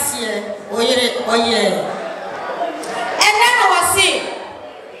adansie wo yire oye ene no wase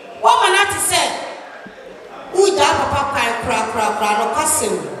wo mana te se uja papa kra no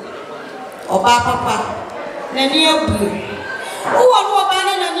kasem oba papa na ni abu uwo no oba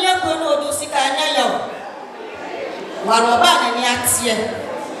na ni abu no odu sika anya yawo wano ba na ni atie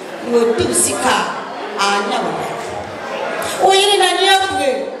wo du sika anya wo oyiri na ni abue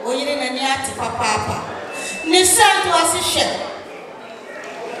oyiri na ni ati papa ni santo asihwe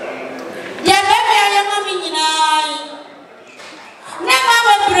ya bebe ya mami nyinai na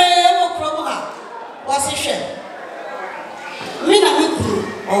mama bre wo krom ha wasihwe mi na mi kru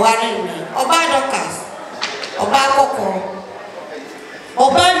oware mi oba dokas oba kokko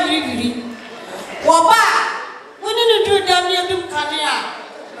oba wiribiri wo ba woni no do dam ne dum kanea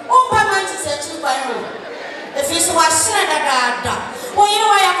ompa man ti se chi kwa no e fi so wa hira dada o yiri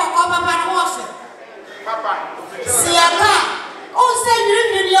wa ya kokko papa no wo fe papa siaka o se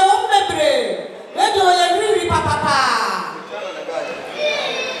yiri ya wo mebre e do ya yiri papa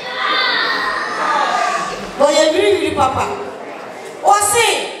o ya yiri papa o se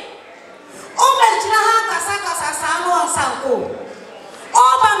o me jina ha kasa sa no sanko o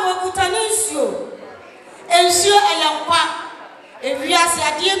ba mo kutani nsuo ensio ayankwa ewiase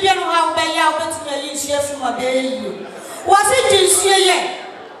ade bia no ha obeya obetima yinsuo afi mo be yi wo se jinsuo ye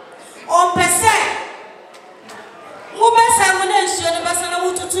on pese mo besa mo na nsuo ne besa na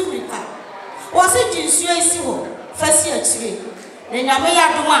mututu mika wo se jinsuo isi ho fasi akire na nyame ya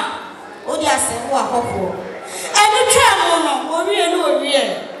doma odi asembo akoko eni twa mo no owie no owie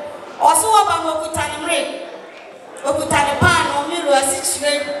o se wo ba mo kutane mre okutane pa no mi ro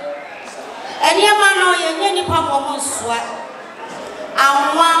asichire eni ama no ye nyeni pa mo nsoa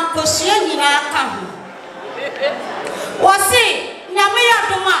anwa kosie nyina aka ho wo se nyame ya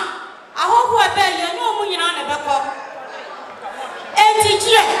doma ahoho ebe ye no mu nyina na beko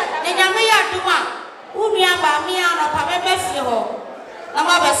entijie ne nyame ya doma unu aba mi ano pa bebe fie ho na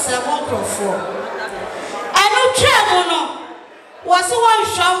ma bese mo nkrofo anu twa mo no wo se wo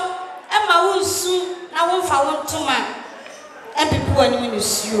hwaw ema wo nsu na wo mfa wo ntoma empipu ani mi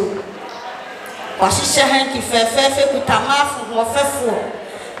nsuo washisha hanki fefe kutamafu mwofefu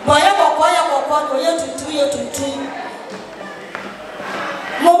boye boko no ye tutu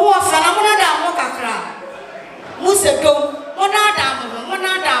mo wo fana mo na da mo kakra muse dom mo na da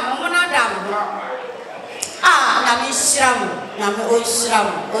mo na mi shiramu na me o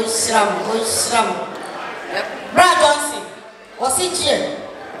shiramu bra Johnson osijie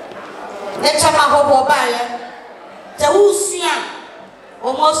ne chama hobo baye te usia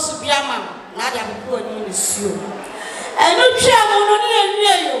o mo subiama na dia biko ni nsuo enu twa mo no ne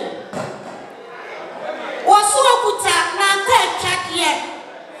enwie yo wo so okuta na nka atwade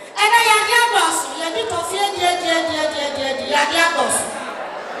ena ya dia boss ya di to fie die ya dia boss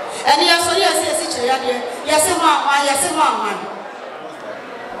eni ya so esi kire ya die ya se mo anwan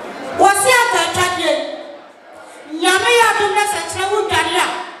wo se aka atwade nyame ya dum na se kire wo dware a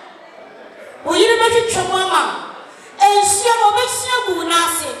wo yiri betwetwe mo ama ensie mo besia gu na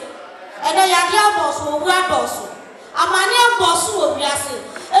ase ena ya dia boss wo wu boss amane boss wo wiase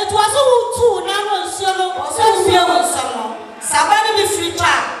etu aso wutu na no nsie no so fie wo nsamo sabane bi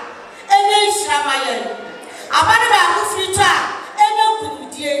frita ene ishrama ye abane ba ku frita ene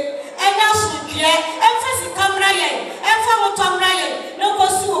kudie ene sudie emfasi kamera ye emfa motomra ye no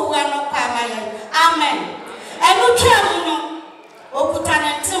kosi wo wu ano pa ma ye amen enu twa no okuta ne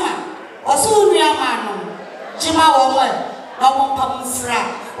ntima oso unu ama no jima wo mo na mo pa mfra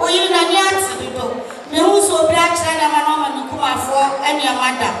oyi na ni ati bido me hu so bi a kire na ma no ma ni kumafo ene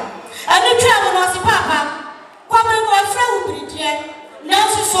amada enu twa no si papa kwabri ko fra wo bridie na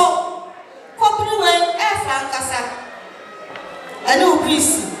so kwabri we e fa nkasa ene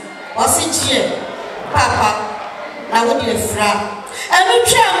obrisi osijie papa na wo de fra enu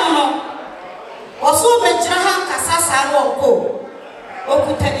twa mu no wo so be jira ha kasa sa no ko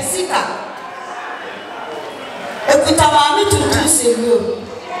okuta ni sika ekuta ma mi tutu serio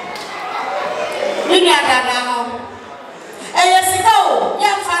ni adada ho eye sika o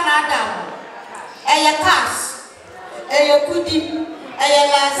ya fa na adam eye cash eye kudi eye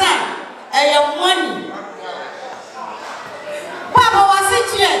lazan eye money papa was it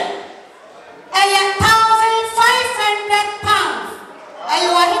here eye 1,500 pounds eye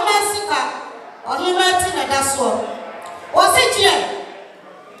wa hima sika o hima ti na daso was it here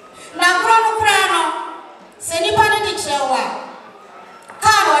na krono se nipa ne di chewa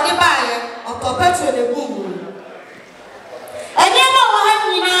car o de baaye o to petrol de gugu enye ma wo ha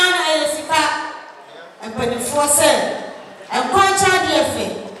nyina na eye sika empanifo se enkwancha de efe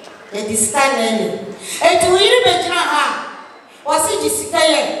e diskanele etu yiri bejina ha wasi jisika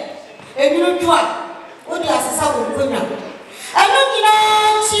ye enuru dua odi asesa wo konya enu nyina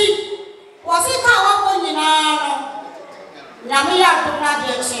chi wasi ka wa ko nyina no nyame ya dona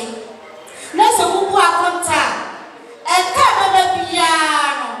de chi na se bubu akonta e ka bebe bia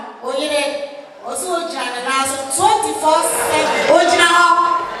no oyire oso ojana na so 24/7 ojina ho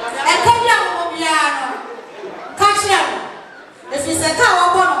e ka bia mo bia no kashia if you say ka wa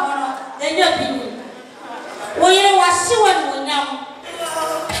bono hono enye binu oyire wasi wa munyam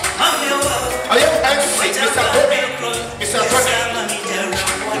ayo Mr. Tony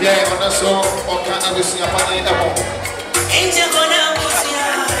yeah ona so oka abusia pani ebo enje gona busia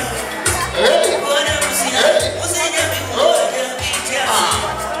gona busia usenya bikoja bitia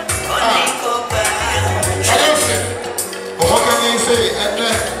oniko pa oka ni say ene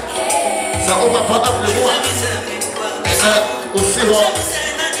sa o papa ablewo esa usiho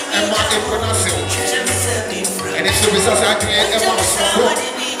ema ekonase ene so bisa sa ati ema so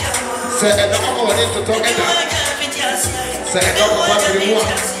se ene ko woni toto eda se ene ko pa ablewo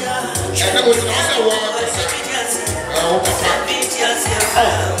ene ko tino se wo o papa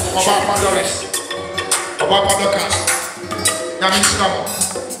Oba Doris Oba Dokas Nami Shiramo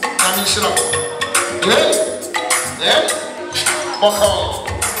yeah Boko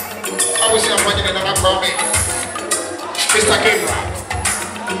I was here for you in the Kwame Mr. Kebra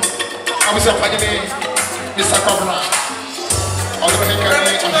I was here for you Mr. Kobra all the way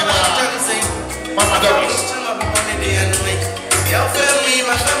Mama Doris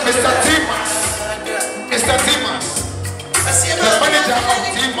Mr. Timas the manager of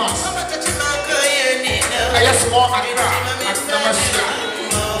Timas I just more Accra and Namasia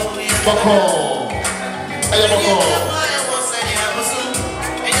Boko Boko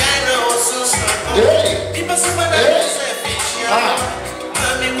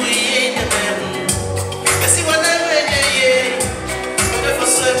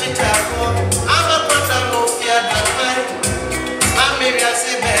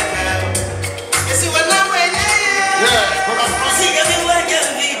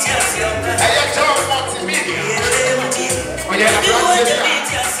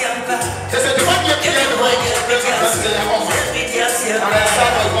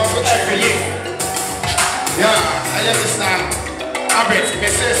yeah, I understand. Abet,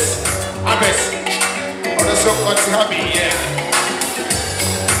 Mrs. Abet. On the so called hobby, yeah.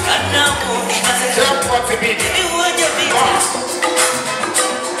 Jump for to be.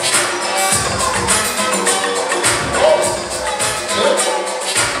 Thank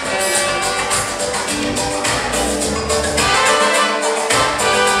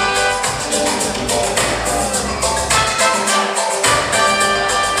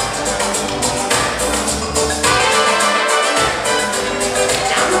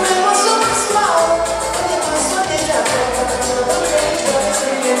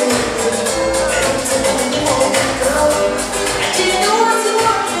you.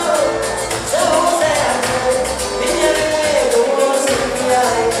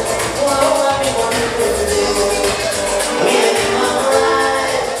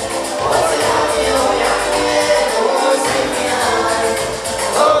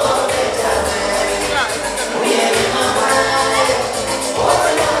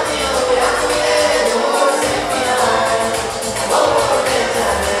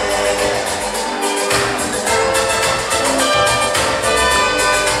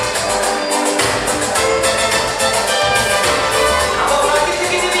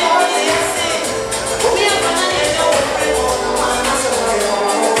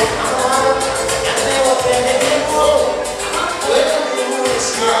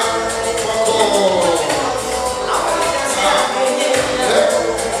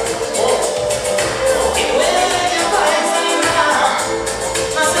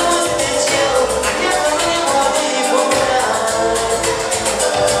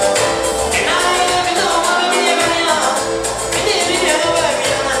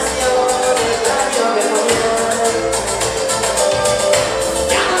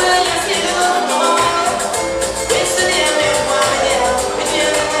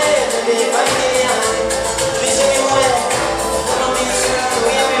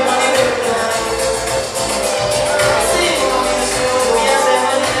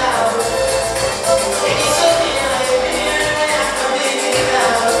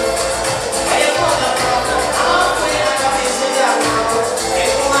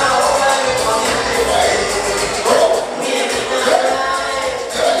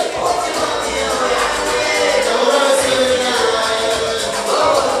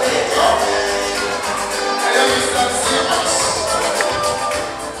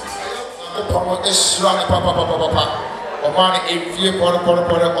 Oman Infie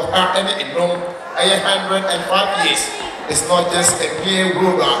Oha and Enom, 105 years. It's not just a mere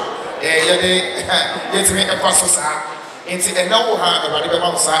ruler, yet me a passosa, into a no hand about the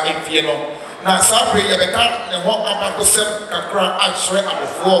Mamsa in Fieno. Now, Sabri, you can't and walk up to seven Kakra actually at the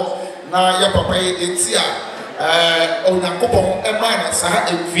floor. Now, your papa Nsiah. Oppong and man, Sah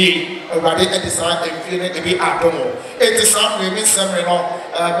in V, already at the side and feeling to be Oppong. It is some women, some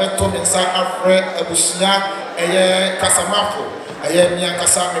mental inside Afre, Abusia, a Casamafo, a young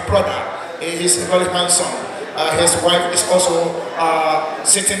Casami brother. He is very handsome. His wife is also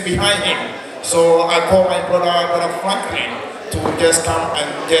sitting behind him. So I call my brother Franklin, to just come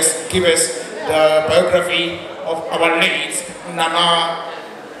and just give us the biography of our late Nana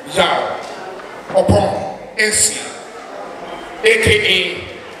Yao Oppong. Nsiah, aka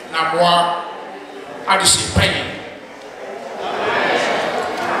Namwa Adisipayi.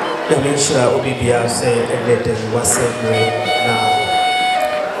 Namisha Obibia say a letter was sent now.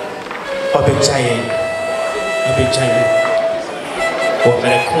 Obichaye,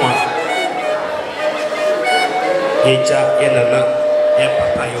 Oberekwan, Yeja, Yenana,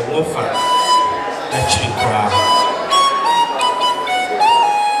 Papa, your wofa, actually cry.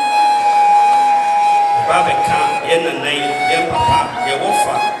 Babeka yena nai ye papa ye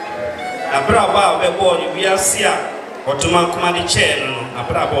wofa abra ba be boy wi asia otuma kuma de chair no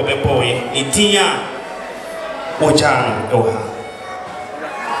abra ba be boy edin a ojan oha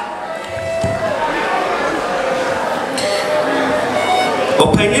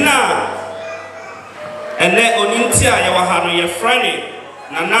opanyina ene onintia ye wa ha no ye friend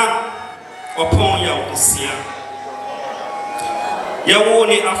nana Oppong ya Nsiah ye wo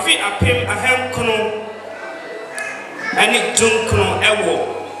ni afi apem ahem kono ani junkuno ewo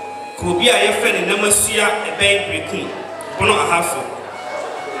kubi a ye fe ne namasua eben breku bono ahafo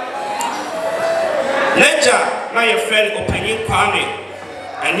leja na ye fe opanyin kwame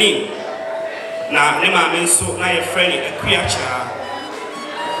ani na ne ma men so na ye fe ne akuacha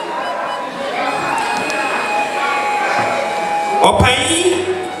opanyin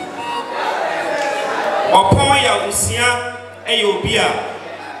Oppong ya Nsiah eyobi a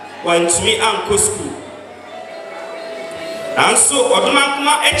wantumi anko school anso oduma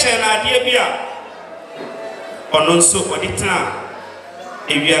kuma eche na ade bia ono nso oditena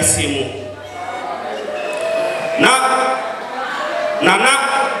ewiase mu na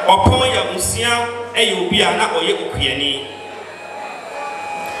Oppong ya Nsiah eyobi a na oye okuani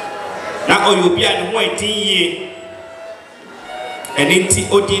na oyobi a ne ho edin yie enenti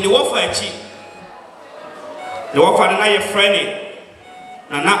odi ne wofa achi ne wofa na ye friend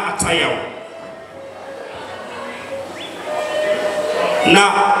na atayaw na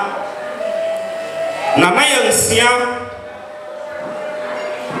ya Nsiah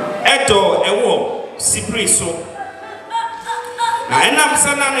edo ewo sipri so na enam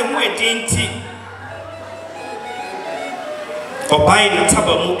sana ne ho edinti obai na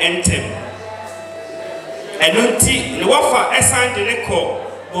tabamu entem enunti ne wofa esan de ne ko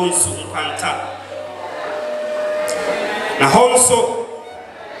bonsu nkwanta na honso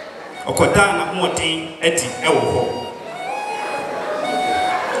okoda na hoden edi ewo ho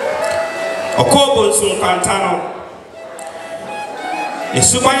okobo nsun kwanta no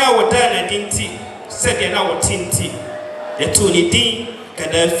esubaya woda na dinti sede na wotinti eto ni din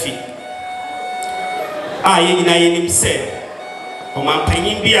Gaddafi aye nyina yenim se o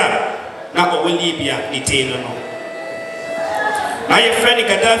mampanyin bia na o wali bia ni tin no na ye friend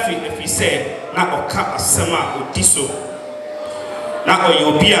Gaddafi efi se na oka asema odiso na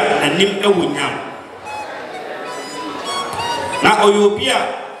oyobia anim ewunyam na oyobia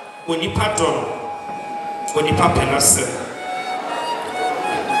onipa don onipa penase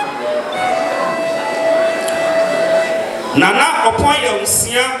nana Oppong ya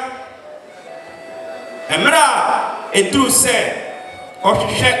Nsiah emra edru se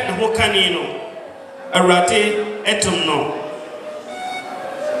ohwehwe ne ho kani no awrade etum no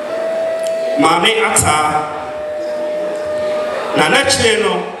maame ata na nachile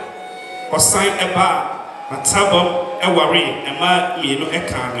no osan eba atabom eware ema mienu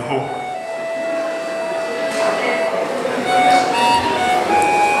eka ne ho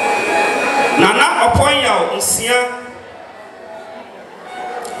nana Oppong ya Nsiah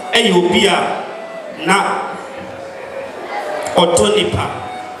eyobia na otonipa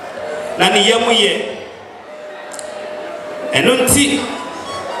na ne yamuye enunti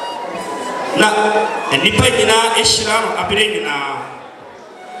na enipa nyina ehira no abere nyina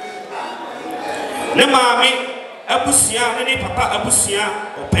ne maame abusia ne papa abusia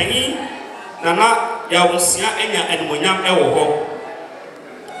opanyin nana ya Nsiah enya enmonyam ewo ho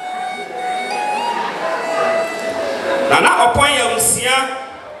nana nsia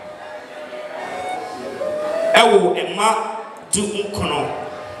ewo emma du nkono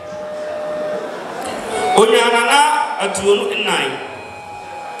onyanana atuonu nnan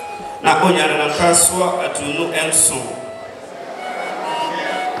na onyanana kaswa atuonu enso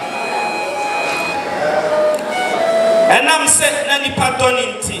enam se na nipa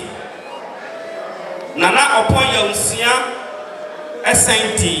doninti nana Oppong ya nsia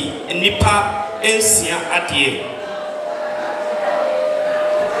esanti nipa ensia adie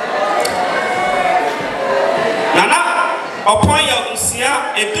nana Oppong ya nsia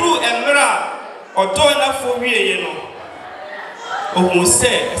eduru emra odo na fo wieye no ohun se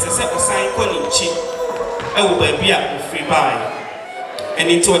esese osan ko ni chi ewo ba bia ofri bai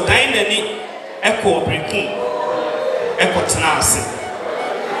eni to dan nani eko obreku eko tena ase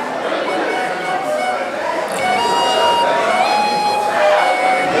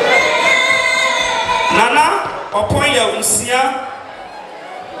nana Oppong ya nsia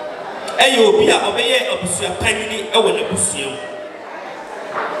eyo obi a obeye abusua panini ewo na busua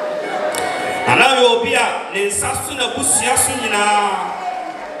nana yo obi a ne nsasu na busua so nyina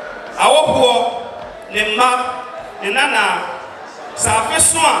awobo ne mma ne nana safe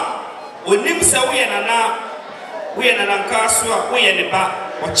so a onim se wo ye nana nka so a wo ye ne ba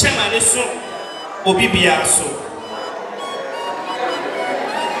o chema ne so obi bia so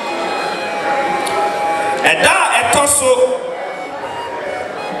eda etoso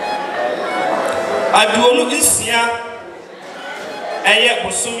aduonu nsia eye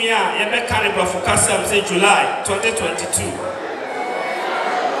bosomia ye be carnival for Kasam say July 2022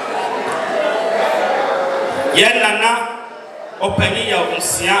 ye nana opani ya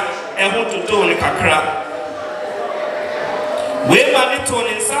nsia eho toto ne kakra we ma ne to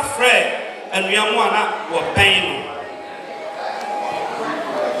ne nsa frɛ anuamu ana wo pan no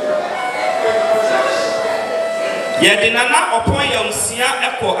ye de nana Oppong ya nsia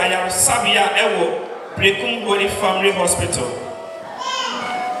eko ayaresabia ewo Brekum Holy Family Hospital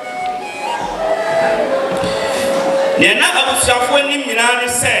Nena abusuafo nim nyina ne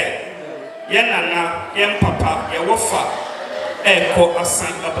se ye nana ye papa ye wofa eko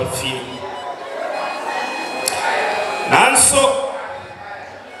asan abafie nanso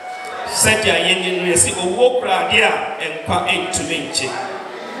sedia ye ni no yesi owo krade a enkwa entumi nche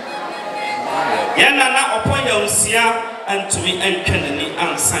ye nana Oppong ya nsia antumi entwenani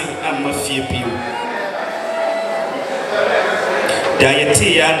ansan amafie bio da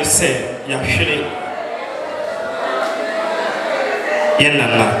yeti ya ne se ya hwere ye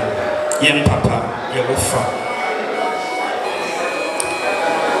nana ye papa ye wofa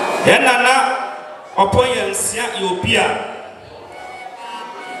ye nana Oppong ya nsia ye obi a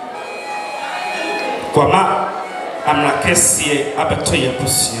kwama amrakesie abeto ye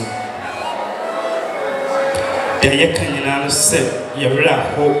busua da ye kanyina no se ye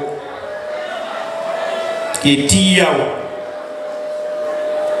wra ho ye diyawo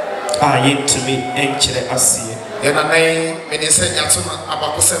a ye tumi enkyere asie ye nanai menise nyatuma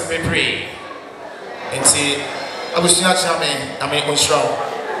abakosem bebre enti abusua chame ame onshraw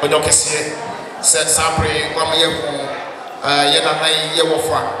onyokesie se sabre kwama ye hu ye nanai ye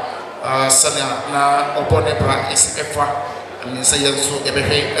wofa sana na Oppong bra esefa menise ye so ye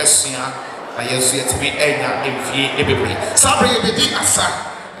behwe asua ayesu yetimi enya emfie ebebre sabre ye bedi asa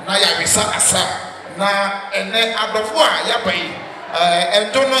na ya bisa asa na ene adofo a yabai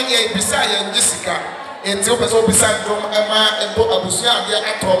endo no ye bisa ye ngisika enti opeso bisa ndom ema endo abusua ade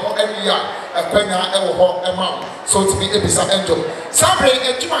atomo ania akwanya ewo ho ema so timi ebisa endo sabre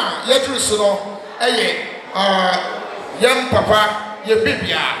ejuma ye jurusu no eye yem papa ye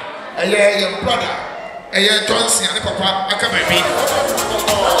bibia eye ye brother eye Johnson ane papa aka baby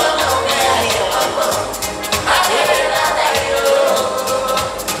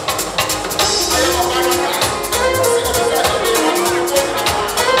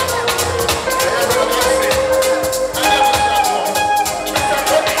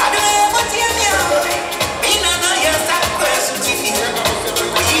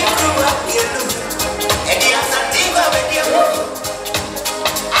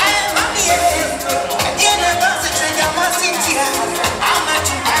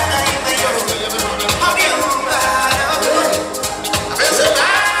I'm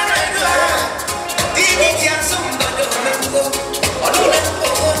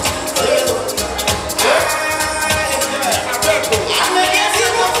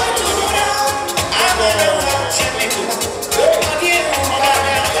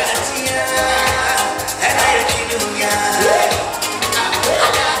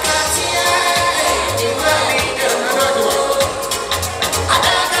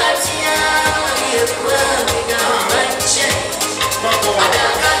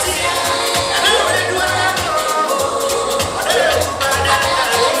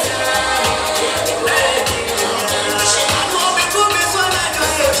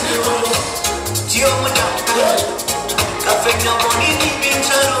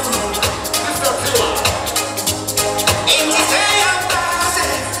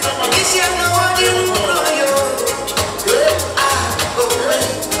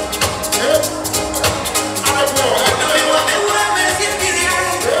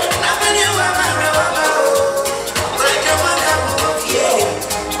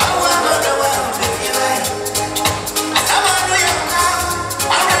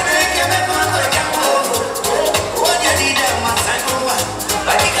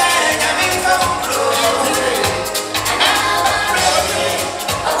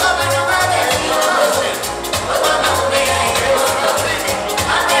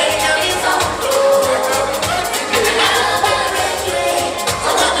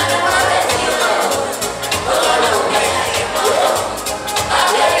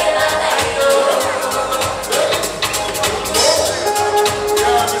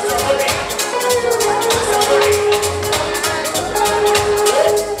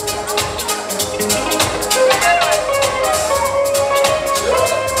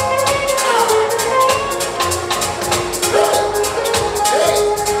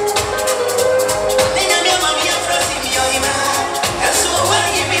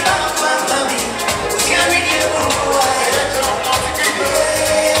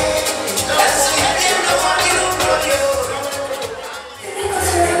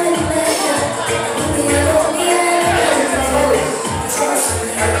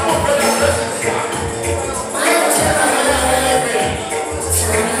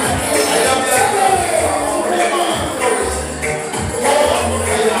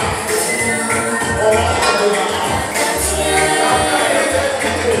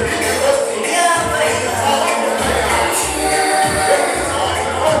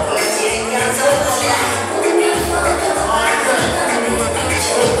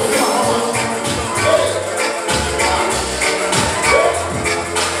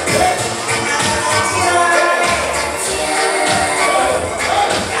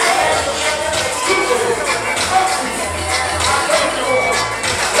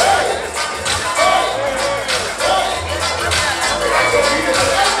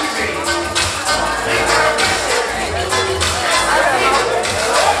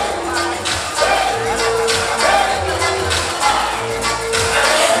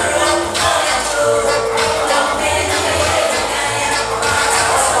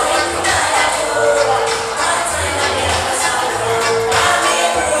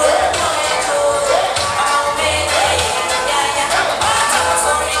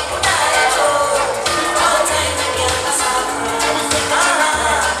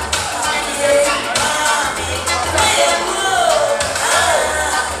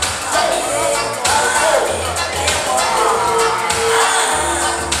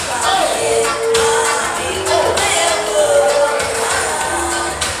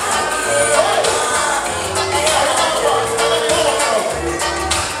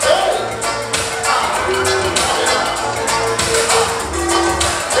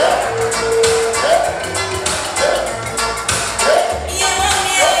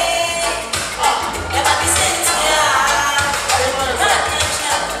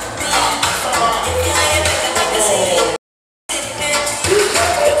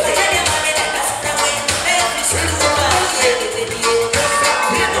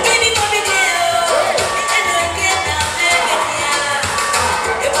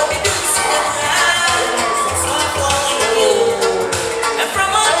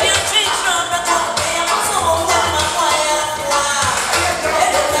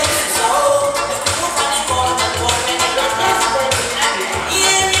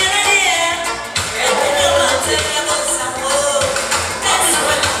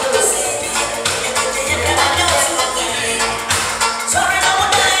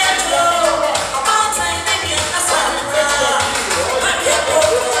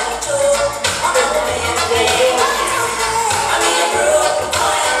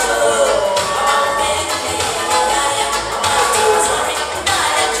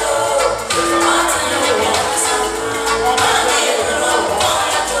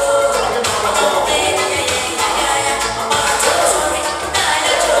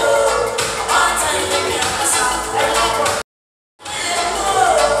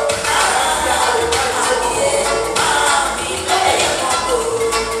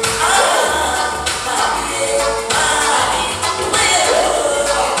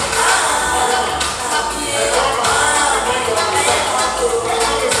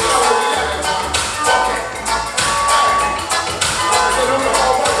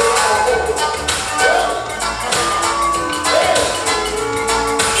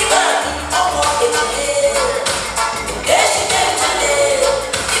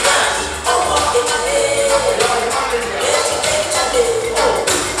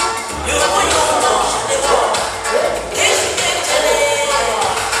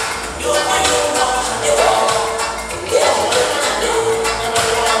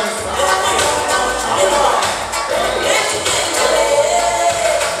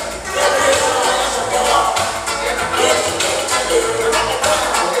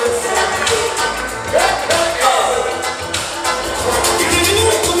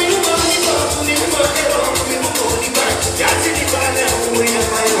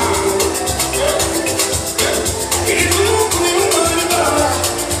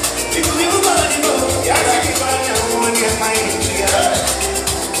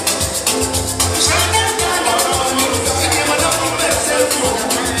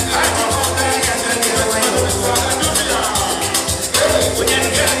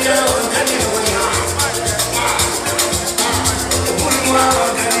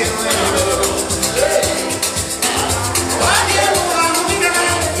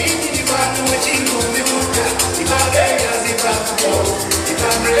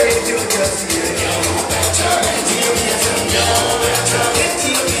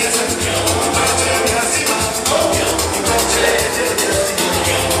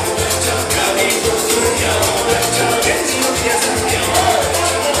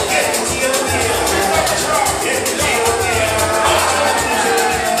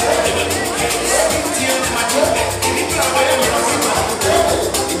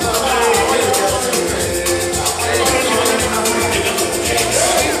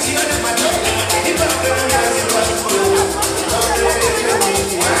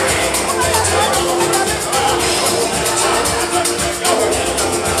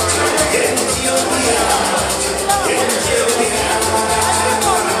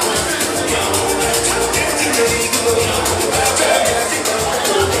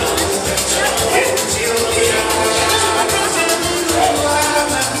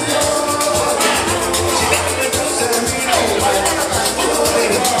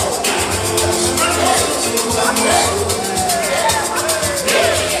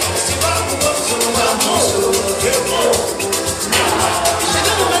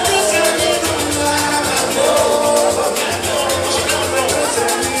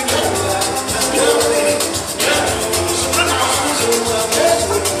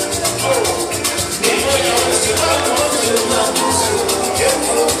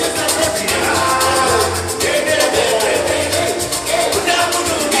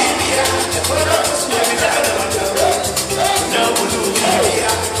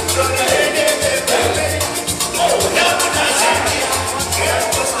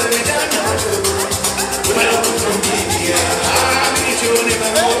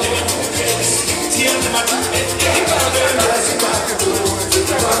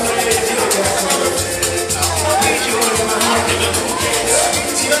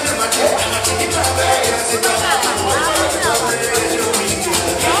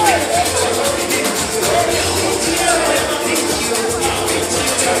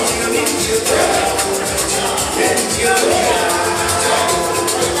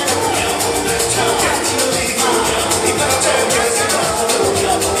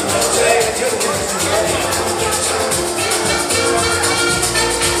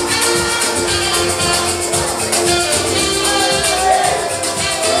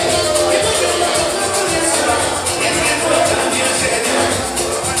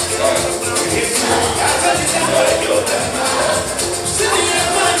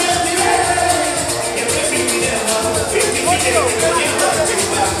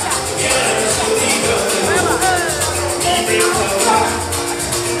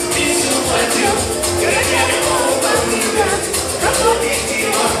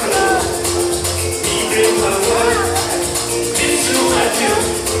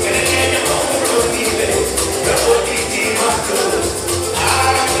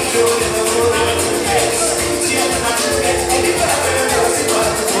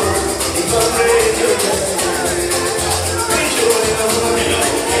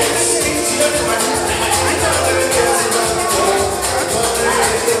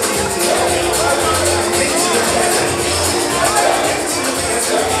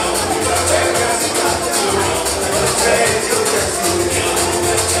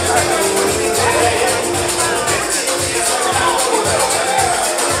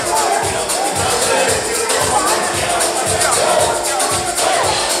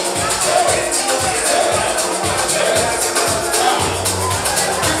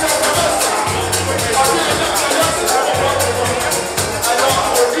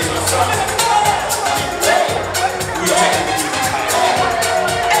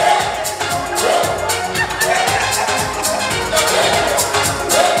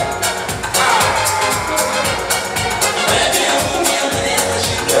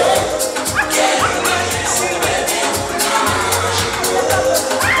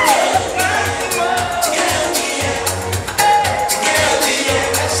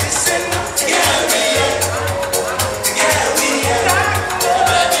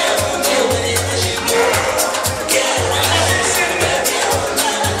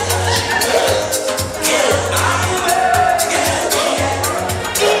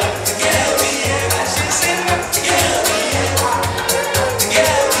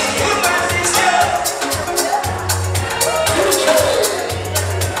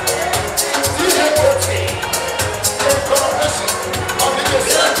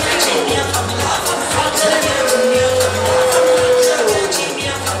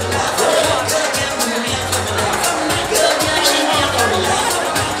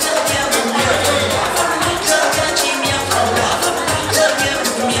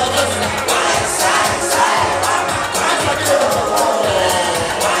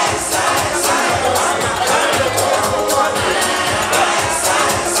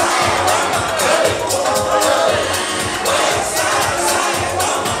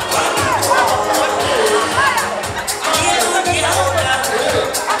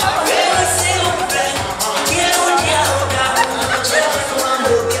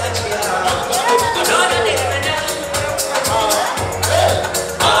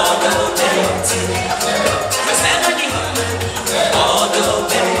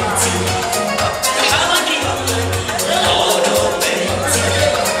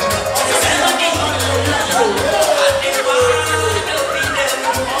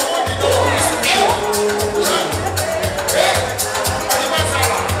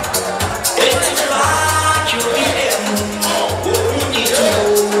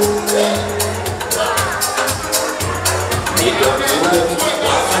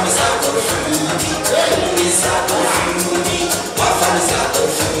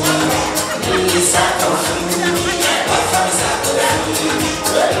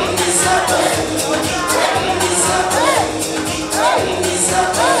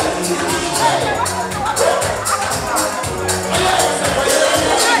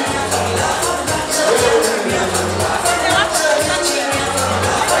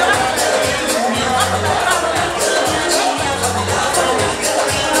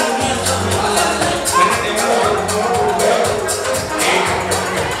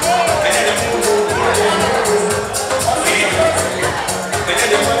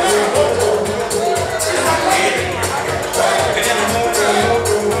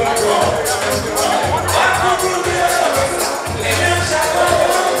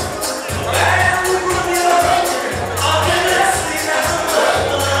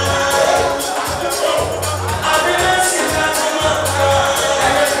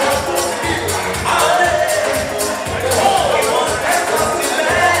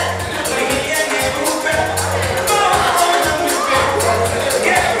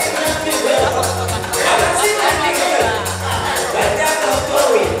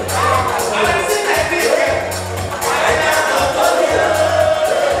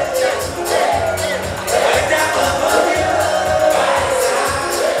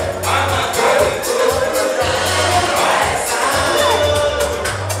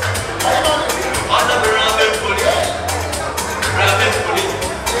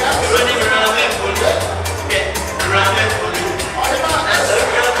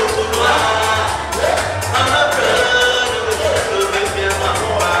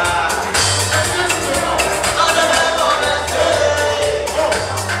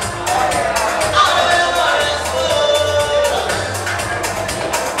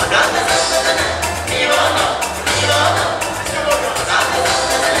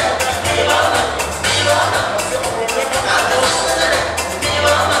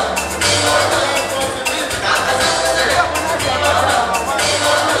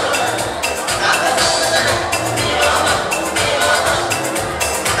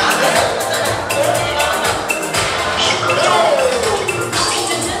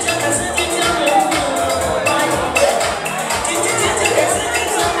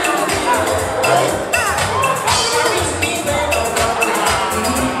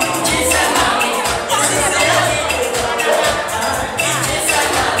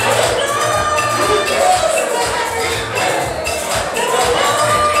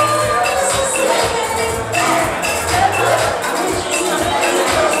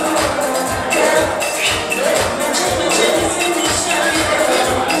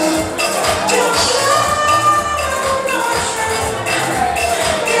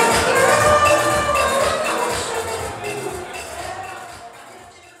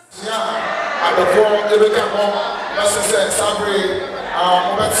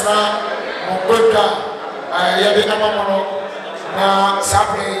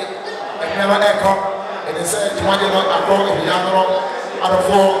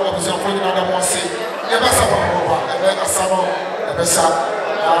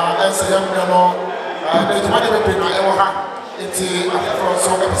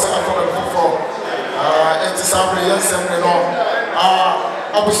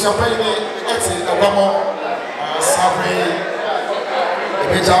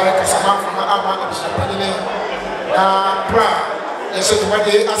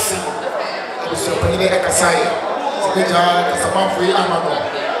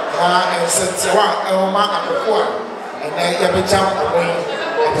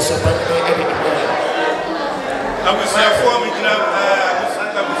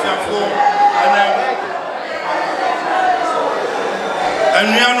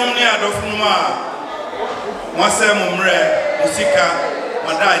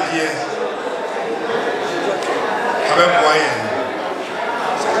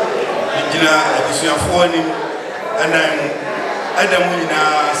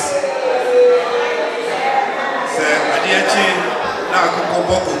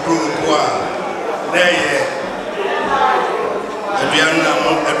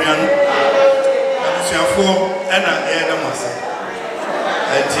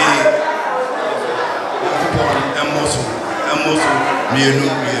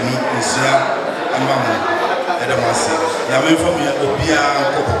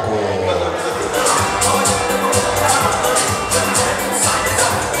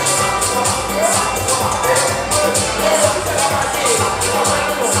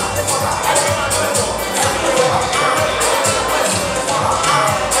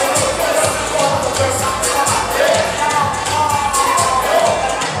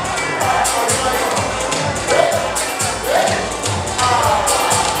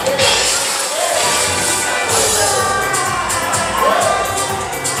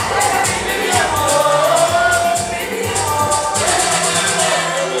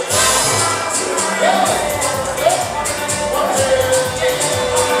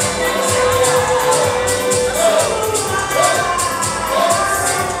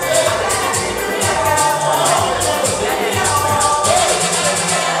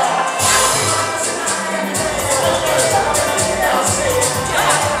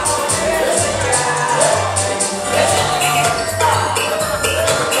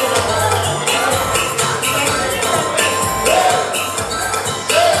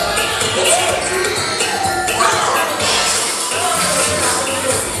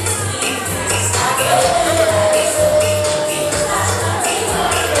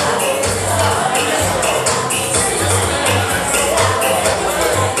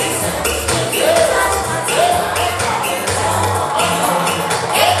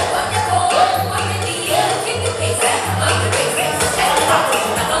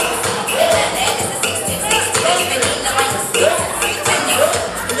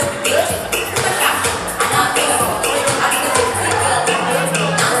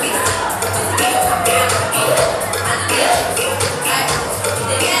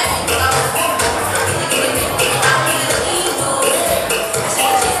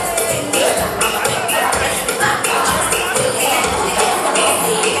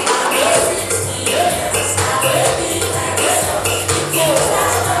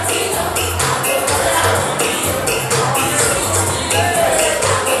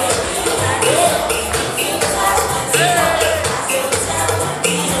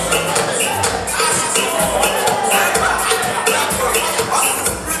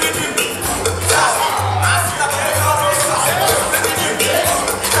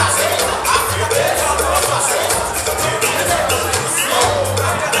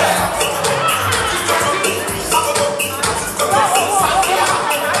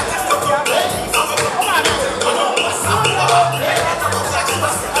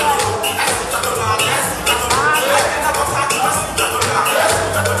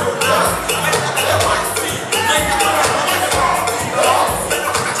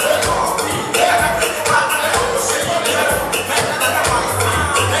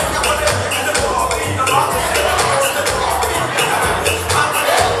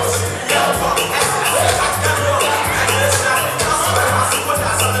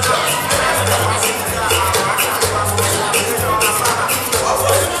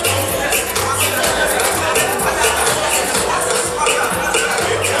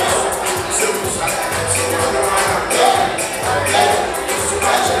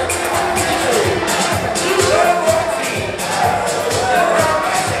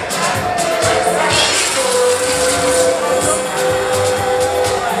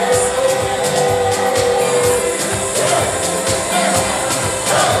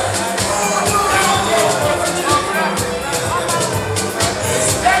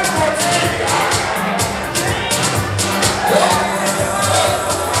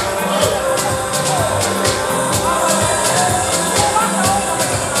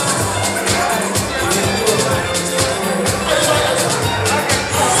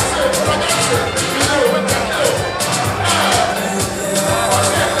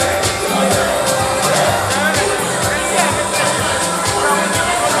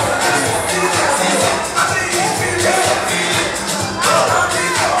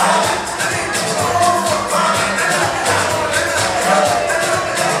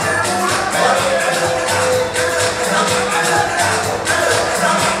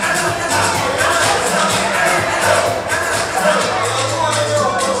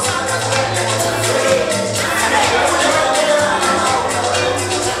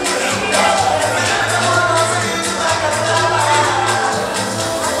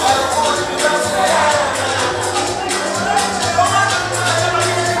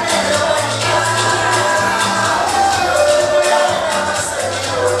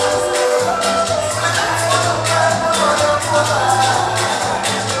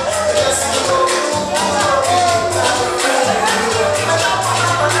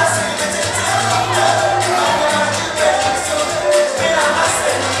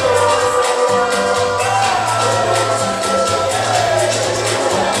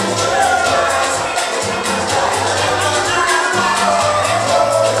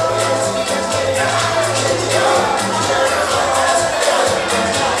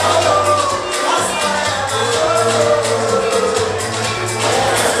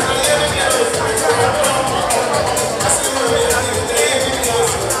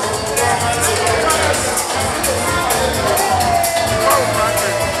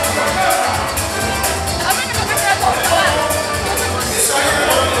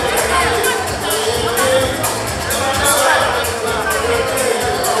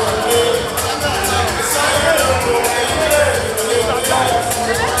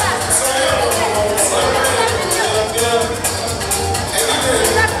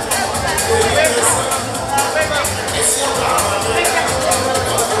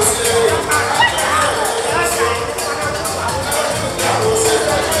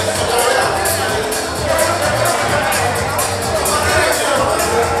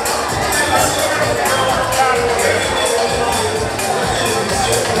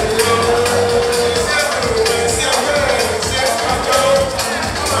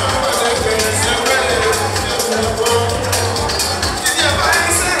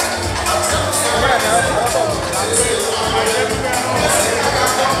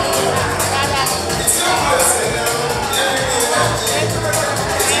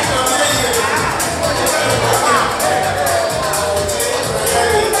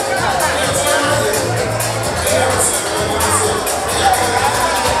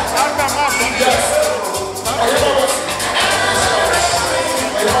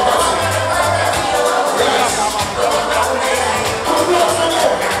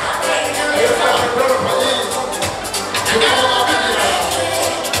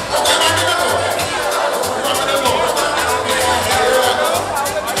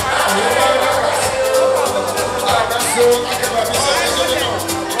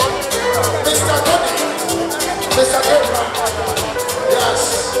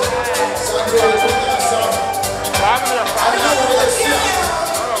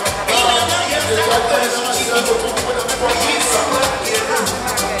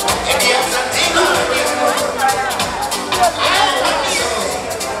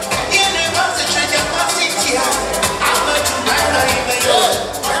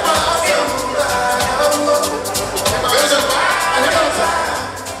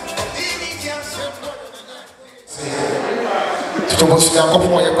Thomas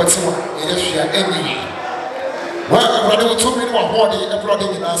Yakopo, Yakotuma, Yeshua, Emi. Well, when they were 2 minutes of body, a brother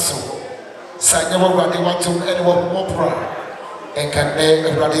in us. Say, never run, they want to anyone more proud. And can they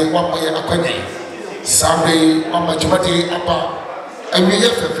already 1 way a query? Sunday, on my Jumati, Abba, and we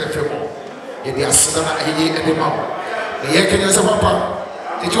have a more. In the Asana, and the mouth. The Yakin is a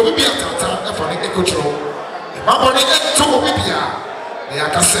papa. It will be a tata for the echo control. The Mamma and two Bibia. The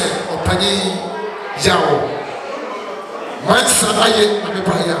Akase, or Pani Yao. My son, I am a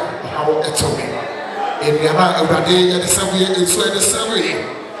prayer. How it told me. In Yana, every day, and the same way, it's the same way.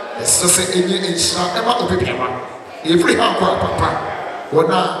 It's just a in Shah, Emma Bibia. Every papa.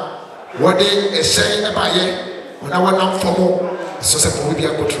 What day is saying about ye? When I went out for more, it's just a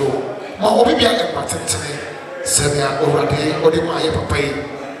Bibia control. My Bibia and Patent. Semia already, or the Maya Papa,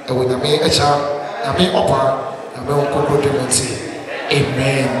 and when I make a child, I may offer, I will conclude.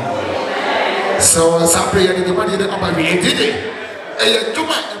 Amen. So, some prayer in the money that I'm did it. And you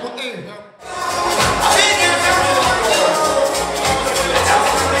might.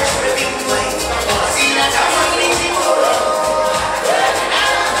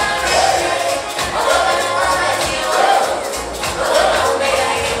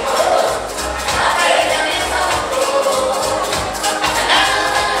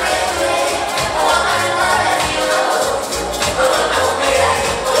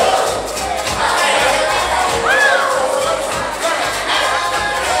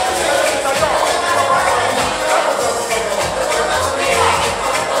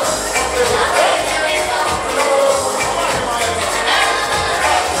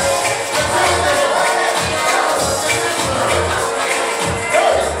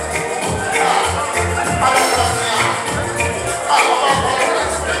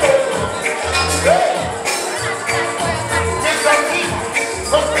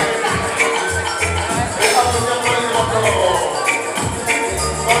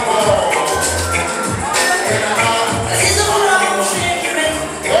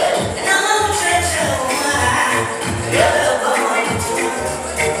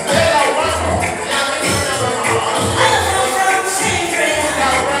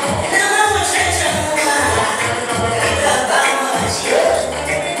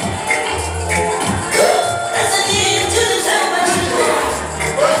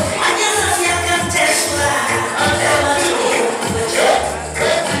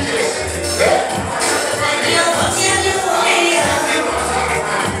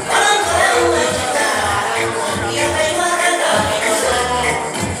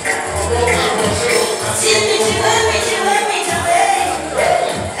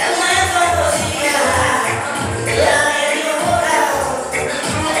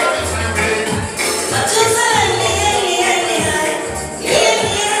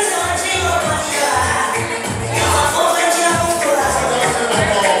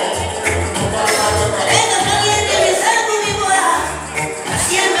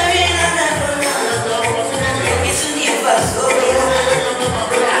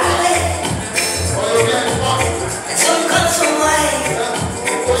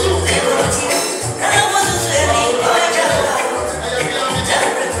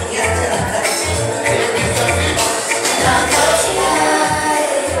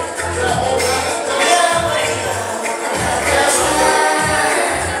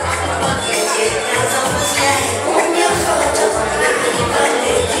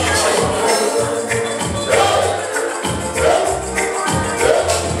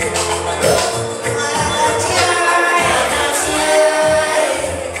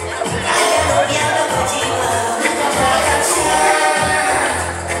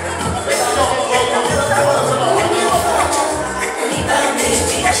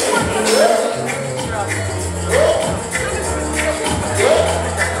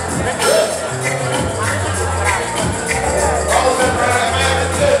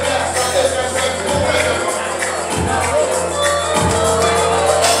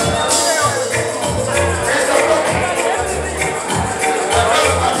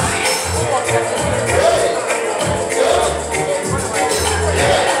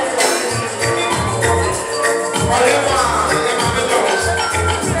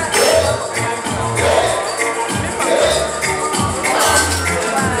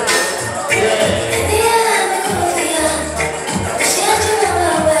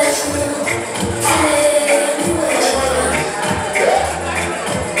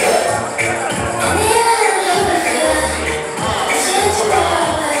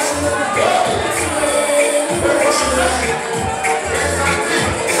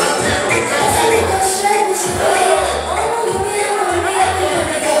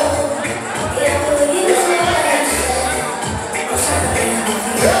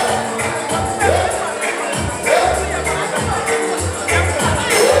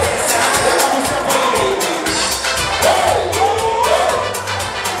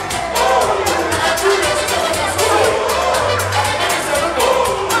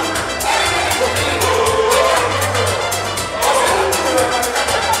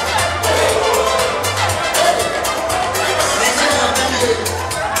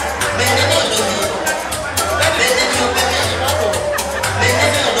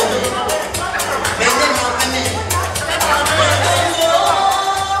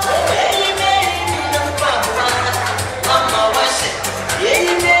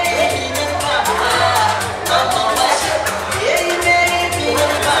 Yeah.